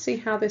I'm going to see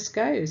how this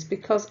goes,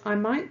 because I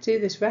might do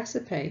this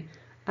recipe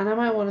and I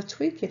might want to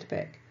tweak it a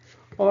bit.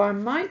 Or I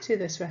might do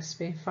this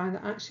recipe and find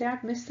that actually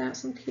I've missed out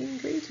some key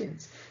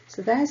ingredients.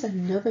 So there's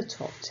another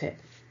top tip.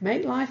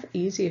 Make life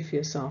easier for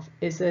yourself.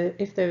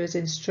 If there is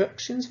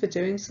instructions for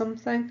doing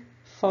something,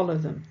 follow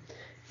them.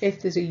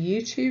 If there's a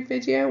YouTube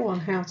video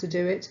on how to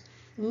do it,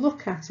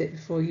 look at it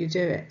before you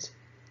do it.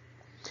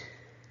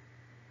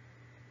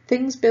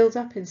 Things build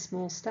up in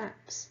small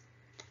steps.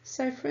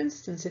 So for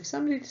instance, if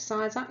somebody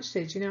decides,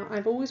 actually, do you know,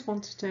 I've always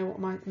wanted to know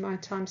what my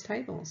times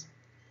tables.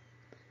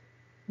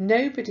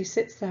 Nobody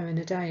sits there in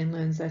a day and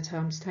learns their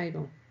times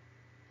table.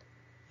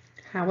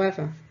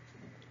 However,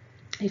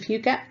 if you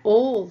get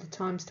all the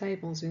times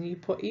tables and you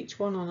put each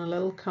one on a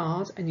little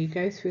card and you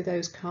go through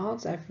those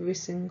cards every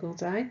single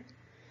day,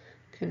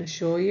 I can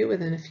assure you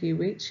within a few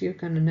weeks you're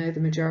going to know the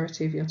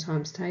majority of your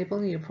times table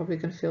and you're probably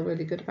going to feel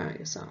really good about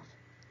yourself.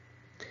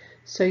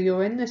 So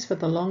you're in this for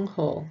the long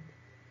haul,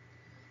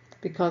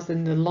 because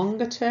in the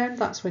longer term,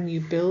 that's when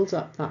you build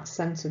up that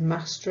sense of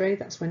mastery,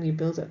 that's when you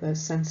build up that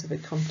sense of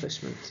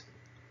accomplishment.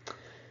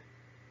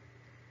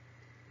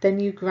 Then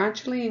you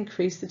gradually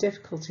increase the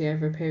difficulty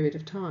over a period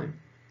of time.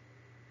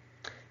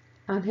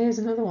 And here's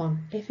another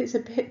one. If it's a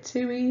bit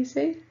too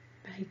easy,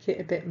 make it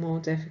a bit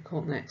more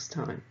difficult next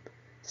time.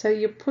 So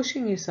you're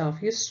pushing yourself,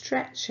 you're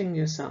stretching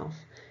yourself,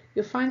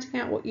 you're finding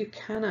out what you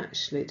can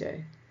actually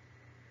do.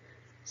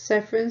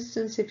 So for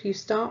instance, if you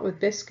start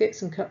with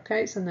biscuits and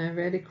cupcakes and they're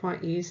really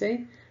quite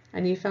easy,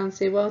 and you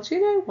fancy, well, do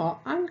you know what?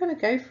 I'm going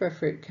to go for a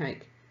fruit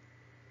cake.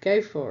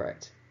 Go for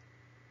it.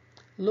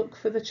 Look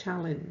for the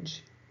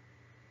challenge.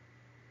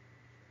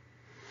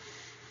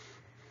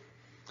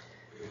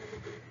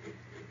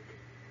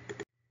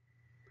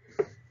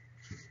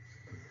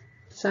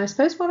 So I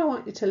suppose what I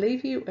want you to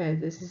leave you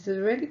with is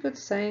a really good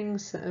saying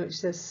which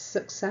says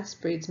success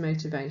breeds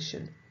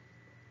motivation.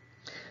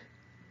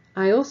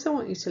 I also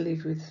want you to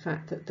leave with the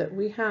fact that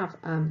we have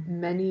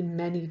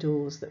many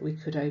doors that we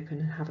could open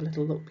and have a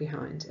little look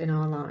behind in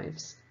our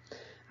lives.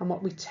 And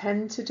what we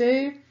tend to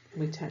do,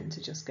 we tend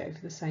to just go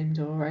for the same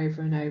door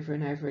over and over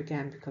and over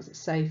again because it's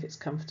safe, it's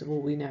comfortable,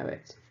 we know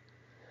it.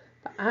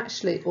 But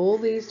actually all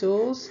these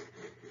doors,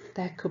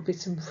 there could be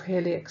some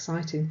really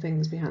exciting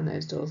things behind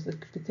those doors. There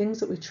could be things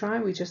that we try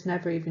we just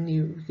never even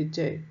knew we could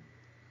do.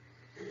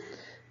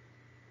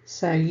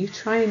 So you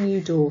try a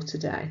new door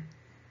today.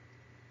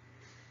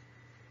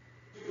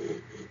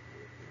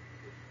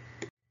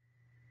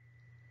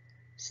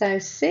 So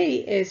C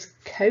is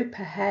cope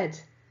ahead.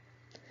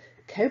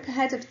 Cope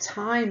ahead of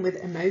time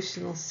with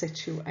emotional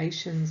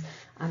situations.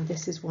 And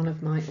this is one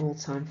of my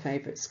all-time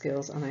favourite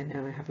skills. And I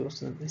know I have a lot of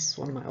them. This is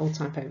one of my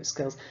all-time favourite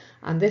skills.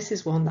 And this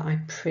is one that I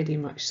pretty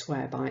much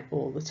swear by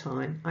all the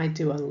time. I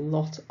do a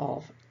lot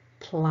of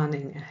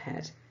planning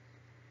ahead.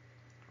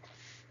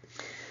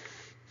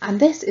 And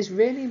this is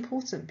really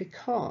important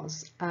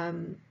because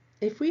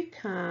if we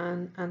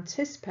can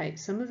anticipate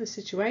some of the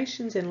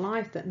situations in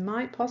life that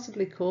might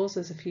possibly cause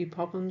us a few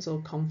problems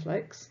or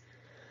conflicts,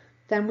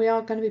 then we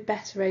are going to be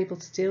better able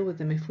to deal with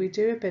them if we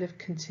do a bit of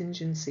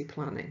contingency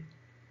planning.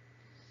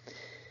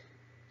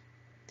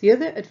 The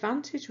other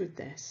advantage with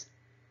this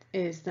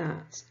is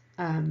that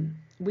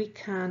we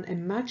can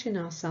imagine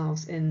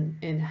ourselves in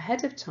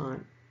ahead of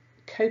time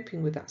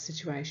coping with that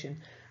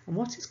situation. And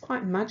what is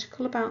quite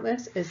magical about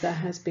this is there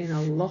has been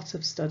a lot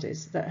of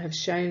studies that have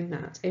shown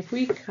that if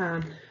we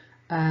can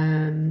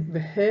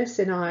rehearse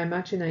in our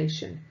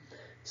imagination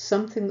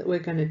something that we're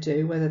going to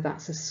do, whether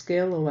that's a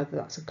skill or whether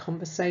that's a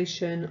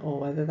conversation or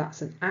whether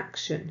that's an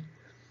action,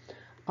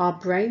 our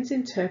brains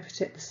interpret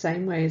it the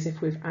same way as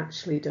if we've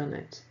actually done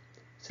it.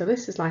 So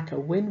this is like a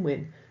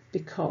win-win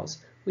because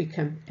we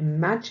can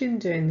imagine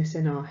doing this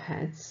in our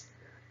heads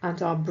and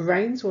our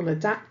brains will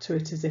adapt to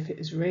it as if it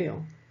is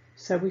real.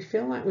 So we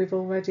feel like we've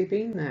already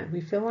been there.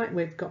 We feel like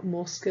we've got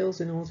more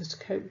skills in order to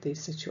cope with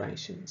these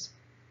situations.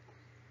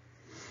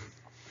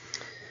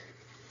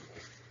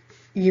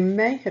 You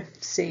may have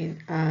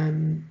seen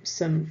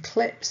some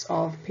clips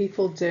of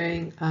people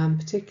doing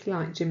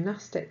particularly like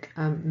gymnastic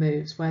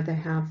moves where they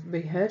have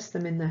rehearsed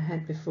them in their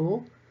head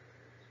before.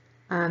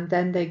 and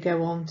then they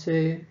go on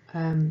to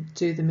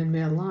do them in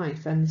real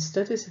life. And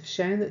studies have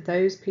shown that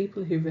those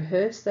people who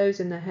rehearsed those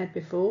in their head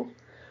before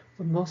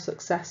were more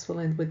successful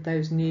with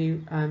those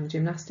new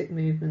gymnastic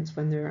movements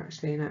when they were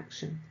actually in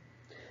action.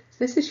 So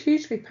this is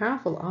hugely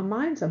powerful. Our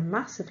minds are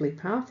massively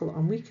powerful,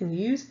 and we can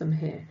use them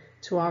here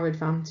to our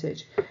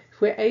advantage. If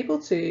we're able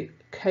to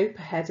cope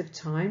ahead of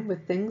time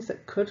with things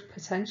that could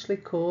potentially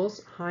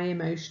cause high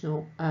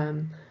emotional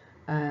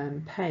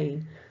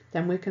pain,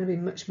 then we're going to be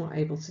much more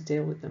able to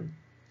deal with them.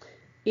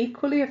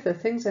 Equally, if there are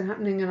things that are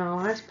happening in our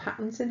lives,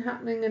 patterns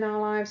happening in our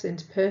lives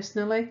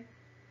interpersonally,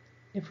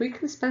 if we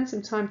can spend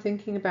some time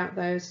thinking about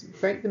those,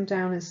 break them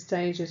down in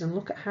stages and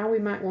look at how we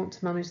might want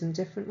to manage them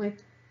differently,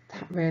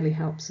 that really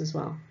helps as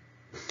well.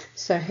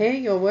 So here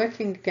you're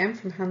working again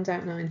from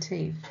handout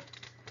 19.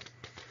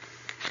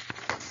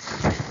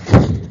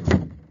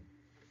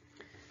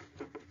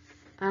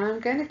 And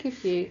I'm going to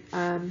give you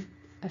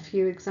a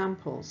few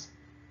examples.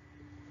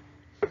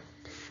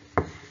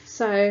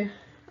 So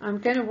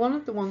one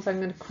of the ones I'm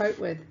going to quote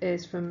with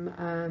is from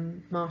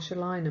Marsha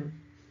Linehan.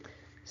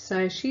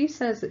 So she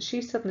says that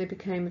she suddenly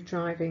became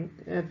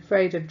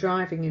afraid of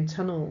driving in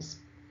tunnels.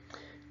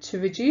 To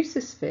reduce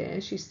this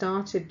fear, she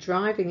started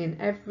driving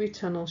in every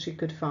tunnel she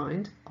could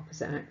find,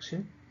 opposite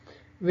action,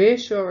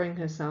 reassuring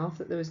herself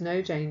that there was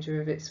no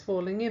danger of its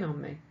falling in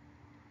on me.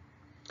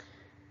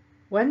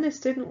 When this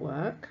didn't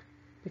work,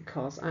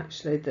 because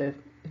actually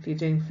if you're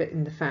doing fit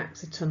in the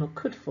facts, a tunnel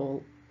could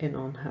fall in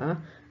on her,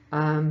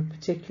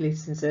 particularly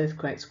since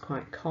earthquakes were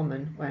quite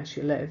common where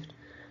she lived,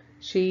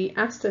 she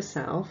asked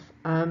herself,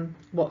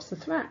 what's the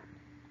threat?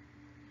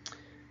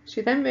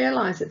 She then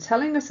realised that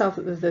telling herself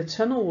that the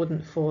tunnel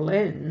wouldn't fall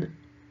in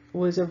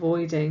was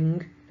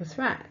avoiding the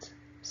threat.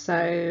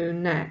 So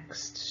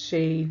next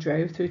she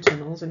drove through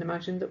tunnels and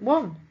imagined that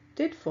one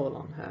did fall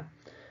on her.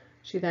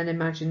 She then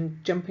imagined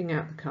jumping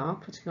out the car,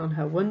 putting on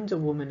her Wonder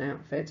Woman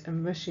outfit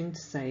and rushing to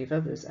save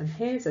others. And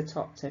here's a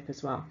top tip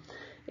as well.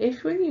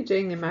 If when you're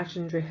doing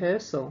imagined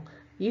rehearsal,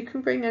 you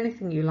can bring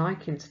anything you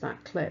like into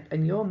that clip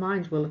and your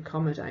mind will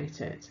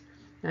accommodate it.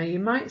 Now you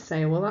might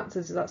say, well, that's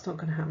not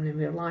going to happen in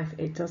real life.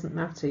 It doesn't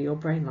matter, your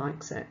brain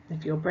likes it.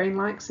 If your brain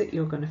likes it,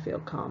 you're going to feel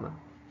calmer.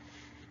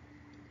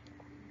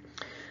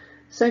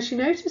 So she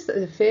noticed that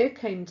the fear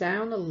came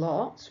down a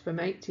lot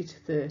from 80 to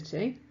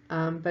 30,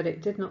 but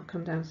it did not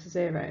come down to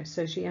 0.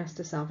 So she asked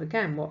herself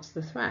again, what's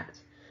the threat?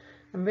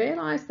 And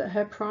realised that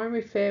her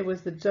primary fear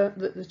was that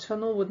the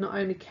tunnel would not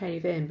only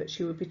cave in, but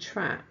she would be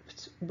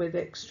trapped with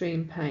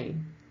extreme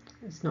pain.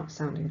 It's not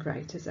sounding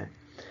great, is it?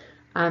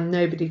 And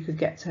nobody could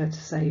get to her to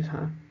save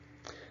her.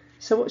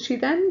 So what she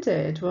then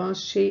did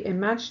was she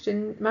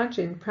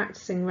imagined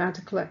practicing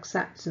radical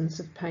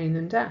acceptance of pain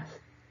and death.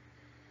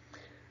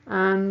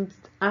 And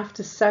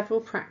after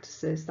several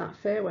practices, that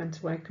fear went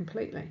away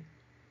completely.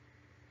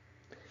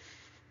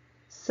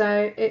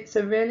 So it's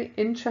a really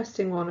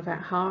interesting one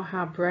about how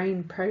our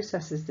brain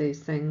processes these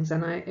things,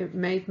 and it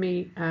made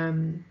me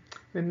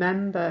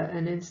remember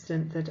an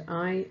incident that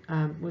I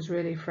was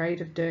really afraid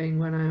of doing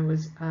when I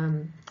was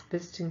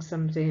visiting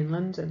somebody in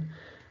London.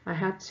 I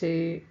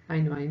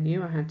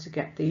knew I had to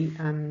get the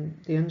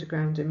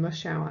underground in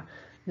rush hour.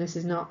 This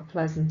is not a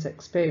pleasant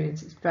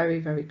experience. It's very,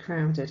 very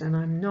crowded, and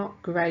I'm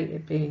not great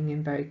at being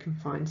in very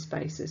confined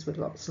spaces with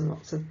lots and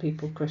lots of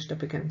people crushed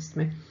up against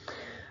me.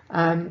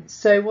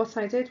 So what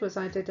I did was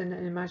I did an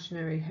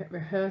imaginary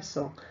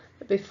rehearsal.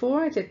 But before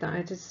I did that,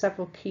 I did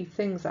several key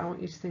things that I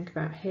want you to think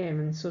about here,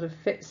 and sort of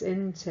fits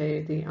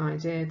into the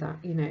idea that,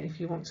 you know, if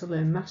you want to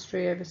learn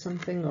mastery over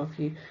something, or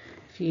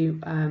if you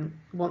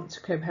want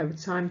to cope over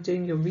time,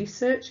 doing your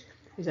research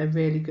is a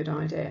really good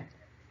idea.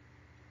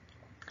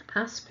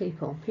 Ask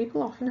people.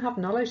 People often have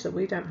knowledge that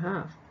we don't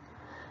have.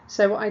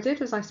 So what I did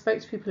was I spoke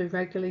to people who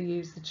regularly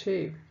use the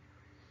tube.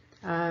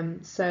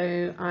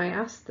 So I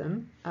asked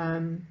them,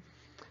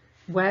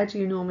 where do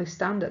you normally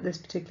stand at this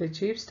particular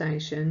tube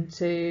station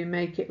to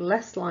make it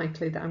less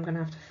likely that I'm going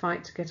to have to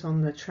fight to get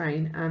on the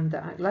train, and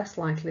less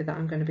likely that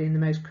I'm going to be in the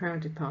most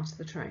crowded part of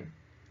the train?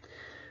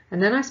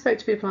 And then I spoke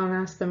to people and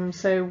asked them,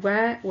 so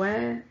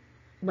where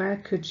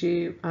could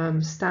you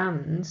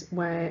stand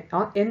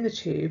in the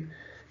tube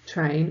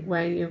train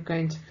where you're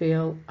going to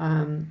feel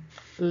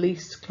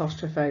least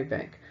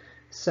claustrophobic?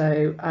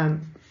 So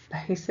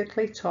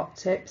basically, top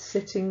tip,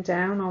 sitting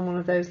down on one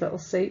of those little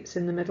seats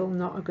in the middle,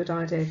 not a good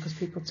idea because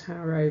people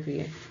tower over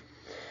you.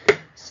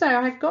 So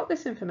I got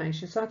this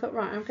information, so I thought,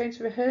 right, I'm going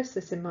to rehearse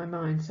this in my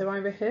mind. So I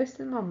rehearsed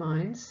in my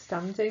mind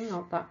standing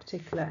on that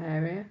particular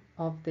area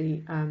of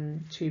the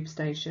tube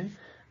station.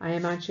 I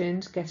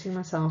imagined getting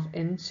myself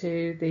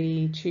into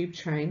the tube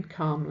train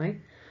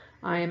calmly.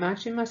 I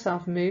imagined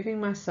myself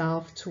moving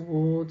myself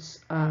towards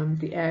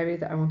the area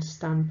that I want to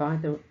stand by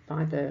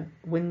the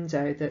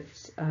window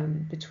that's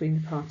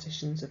between the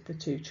partitions of the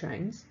two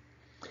trains.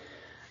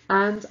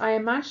 And I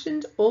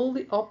imagined all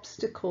the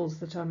obstacles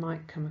that I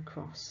might come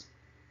across.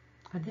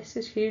 And this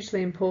is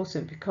hugely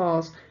important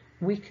because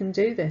we can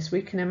do this.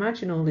 We can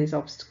imagine all these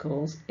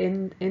obstacles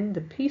in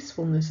the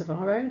peacefulness of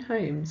our own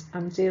homes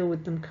and deal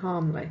with them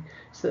calmly,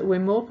 so that we're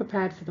more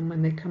prepared for them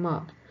when they come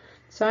up.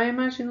 So I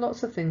imagine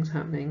lots of things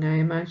happening. I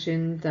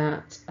imagine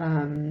that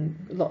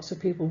lots of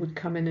people would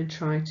come in and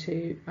try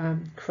to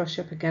crush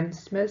up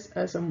against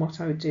us and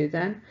what I would do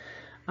then.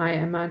 I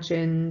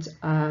imagined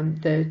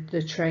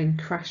the train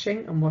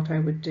crashing and what I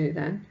would do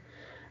then.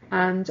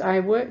 And I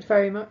worked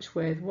very much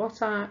with what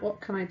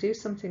can I do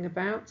something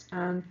about,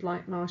 and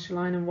like Marsha,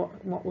 Linehan,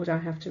 what would I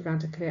have to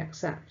radically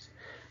accept?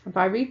 And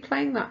by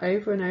replaying that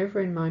over and over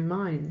in my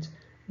mind,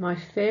 my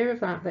fear of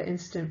that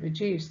incident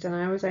reduced, and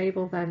I was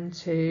able then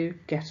to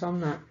get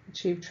on that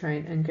tube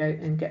train and go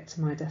and get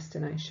to my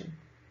destination.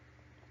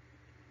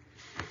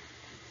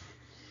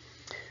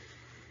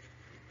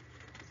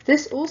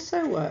 This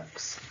also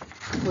works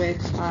with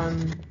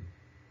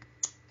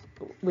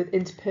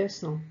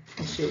interpersonal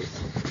issues.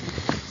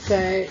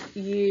 So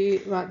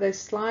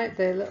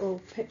the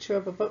little picture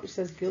of a book which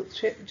says guilt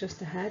trip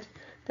just ahead.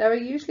 There are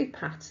usually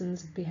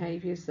patterns of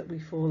behaviours that we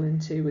fall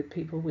into with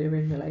people we're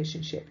in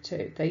relationship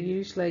to. They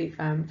usually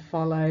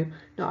follow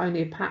not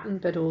only a pattern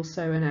but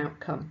also an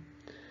outcome.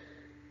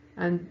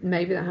 And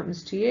maybe that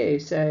happens to you.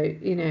 So,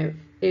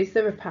 is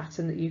there a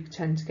pattern that you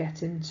tend to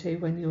get into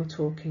when you're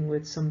talking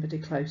with somebody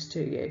close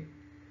to you?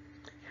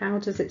 How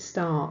does it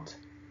start?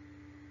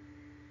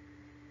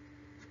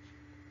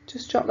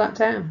 Just jot that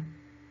down.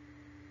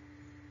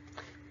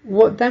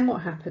 What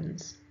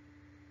happens?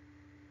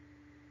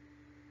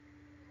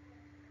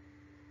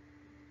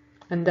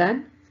 And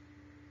then?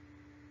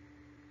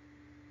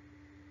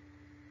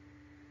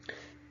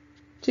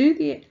 Do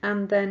the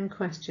and then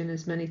question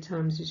as many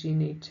times as you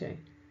need to.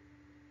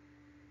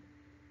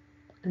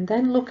 And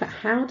then look at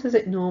how does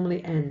it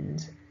normally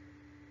end?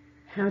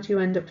 How do you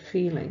end up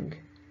feeling?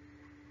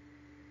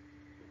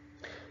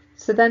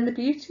 So then the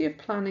beauty of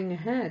planning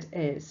ahead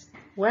is,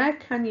 where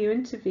can you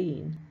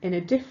intervene in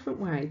a different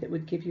way that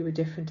would give you a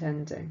different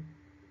ending?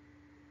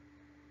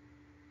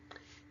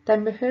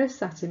 Then rehearse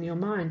that in your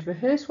mind.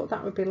 Rehearse what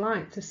that would be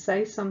like to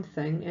say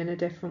something in a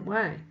different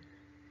way.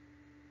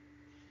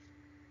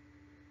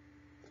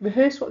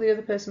 Rehearse what the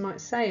other person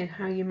might say and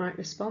how you might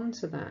respond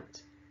to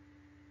that.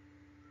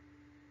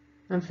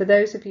 And for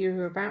those of you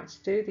who are about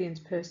to do the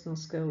interpersonal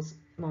skills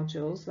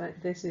modules,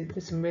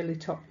 there's some really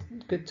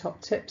good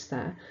top tips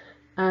there.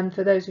 And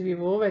for those of you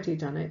who've already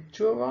done it,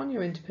 draw on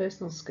your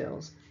interpersonal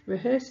skills.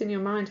 Rehearse in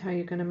your mind how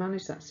you're going to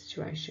manage that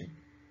situation.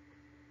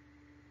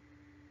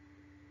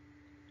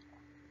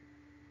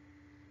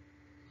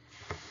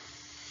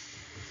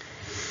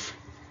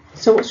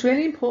 So what's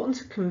really important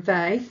to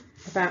convey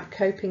about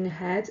coping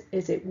ahead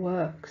is it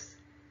works.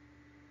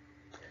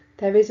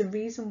 There is a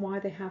reason why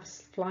they have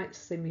flight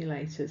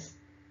simulators.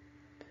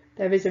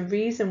 There is a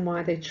reason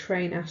why they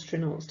train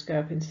astronauts to go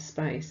up into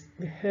space.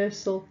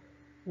 Rehearsal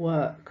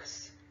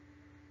works.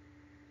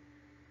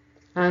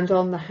 And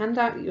on the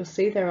handout that you'll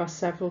see, there are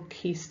several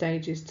key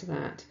stages to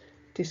that.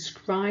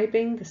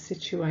 Describing the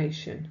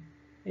situation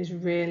is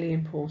really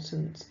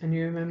important. And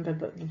you remember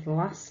that the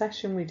last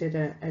session we did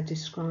a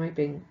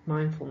describing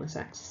mindfulness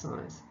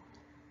exercise.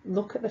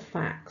 Look at the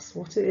facts,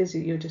 what it is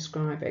that you're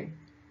describing.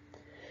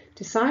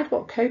 Decide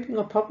what coping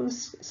or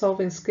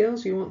problem-solving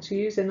skills you want to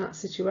use in that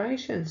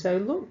situation. So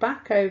look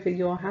back over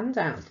your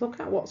handouts,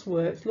 look at what's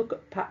worked, look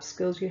at perhaps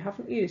skills you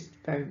haven't used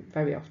very,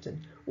 very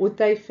often. Would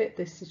they fit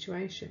this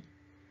situation?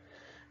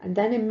 And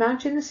then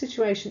imagine the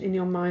situation in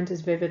your mind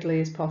as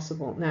vividly as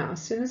possible. Now,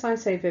 as soon as I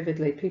say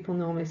vividly, people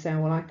normally say,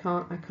 well, I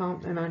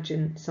can't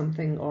imagine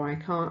something, or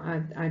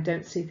I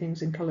don't see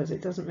things in colours.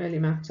 It doesn't really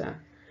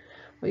matter.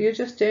 What you're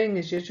just doing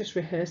is you're just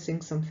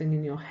rehearsing something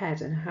in your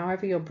head, and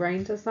however your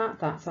brain does that,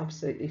 that's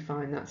absolutely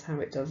fine. That's how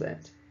it does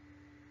it.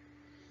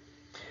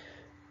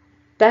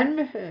 Then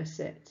rehearse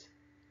it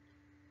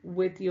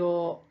with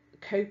your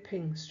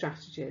coping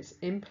strategies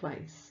in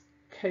place,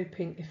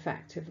 coping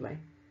effectively.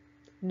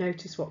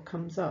 Notice what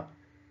comes up.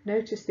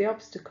 Notice the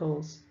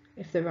obstacles.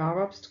 If there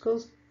are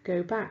obstacles,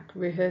 go back,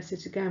 rehearse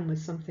it again with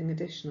something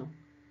additional.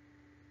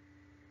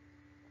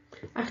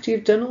 After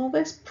you've done all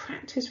this,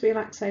 practice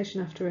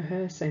relaxation after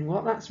rehearsing.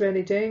 What that's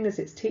really doing is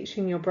it's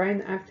teaching your brain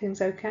that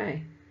everything's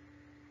okay.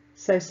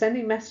 So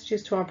sending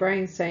messages to our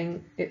brain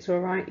saying it's all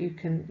right, you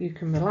can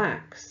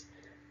relax,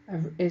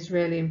 is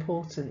really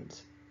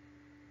important.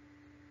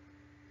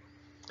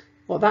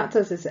 What that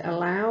does is it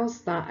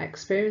allows that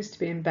experience to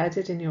be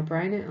embedded in your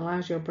brain. It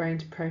allows your brain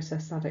to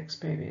process that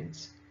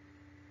experience.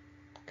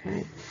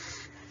 Okay,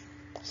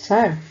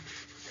 so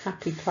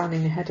happy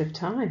planning ahead of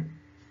time.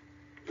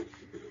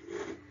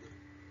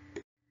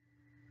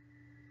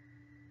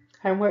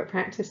 Homework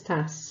practice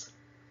tasks.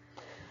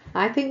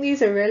 I think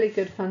these are really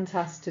good fun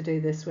tasks to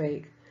do this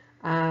week.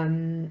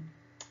 All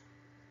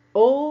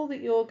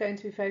that you're going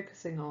to be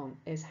focusing on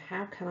is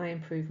how can I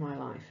improve my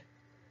life?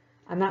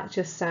 And that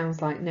just sounds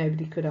like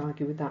nobody could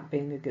argue with that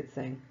being a good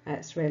thing.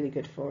 It's really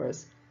good for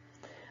us.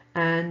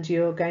 And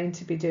you're going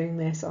to be doing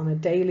this on a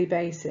daily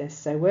basis.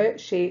 So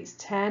worksheets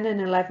 10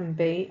 and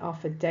 11B are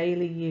for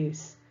daily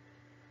use.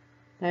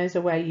 Those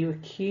are where you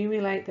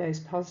accumulate those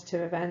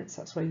positive events.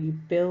 That's where you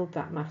build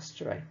that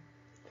mastery.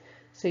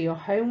 So your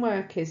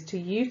homework is to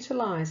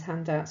utilise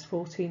handouts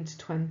 14 to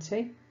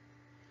 20.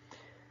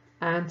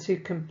 And to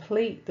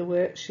complete the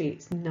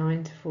worksheets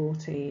 9 to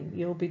 14,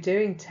 you'll be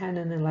doing 10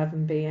 and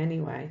 11B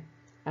anyway,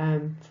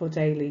 for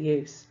daily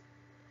use.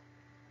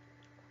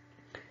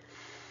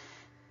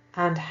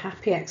 And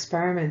happy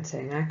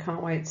experimenting. I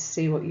can't wait to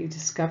see what you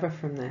discover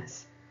from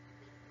this.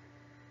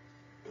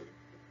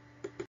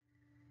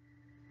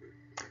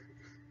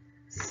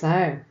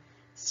 So,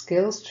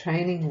 skills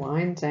training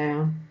wind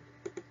down.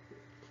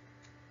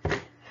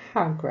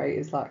 How great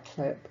is that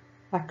clip?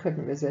 I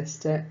couldn't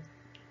resist it.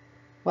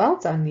 Well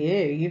done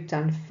you. You've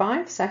done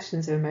 5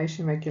 sessions of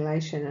emotion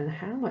regulation, and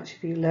how much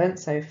have you learnt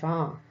so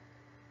far?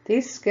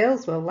 These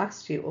skills will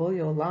last you all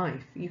your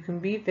life. You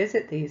can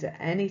revisit these at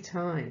any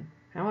time.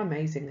 How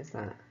amazing is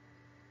that?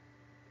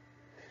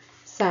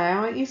 So I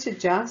want you to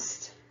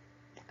just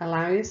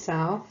allow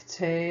yourself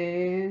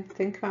to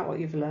think about what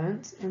you've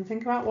learnt and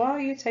think about what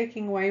are you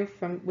taking away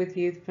with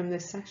you from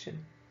this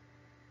session.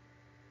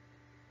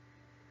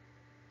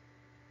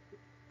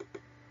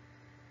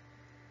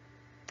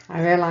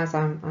 I realise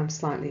I'm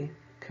slightly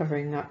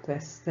covering up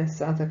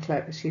this other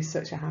clip. She's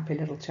such a happy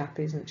little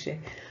chappie, isn't she?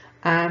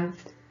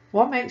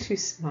 What makes you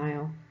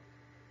smile?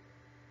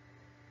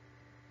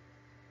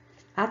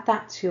 Add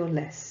that to your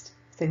list,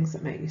 things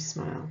that make you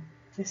smile.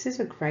 This is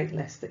a great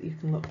list that you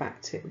can look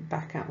back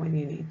at when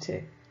you need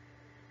to.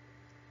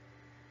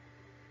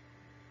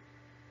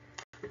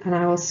 And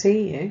I will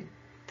see you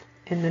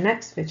in the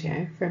next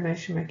video for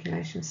Emotion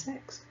Regulation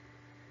 6.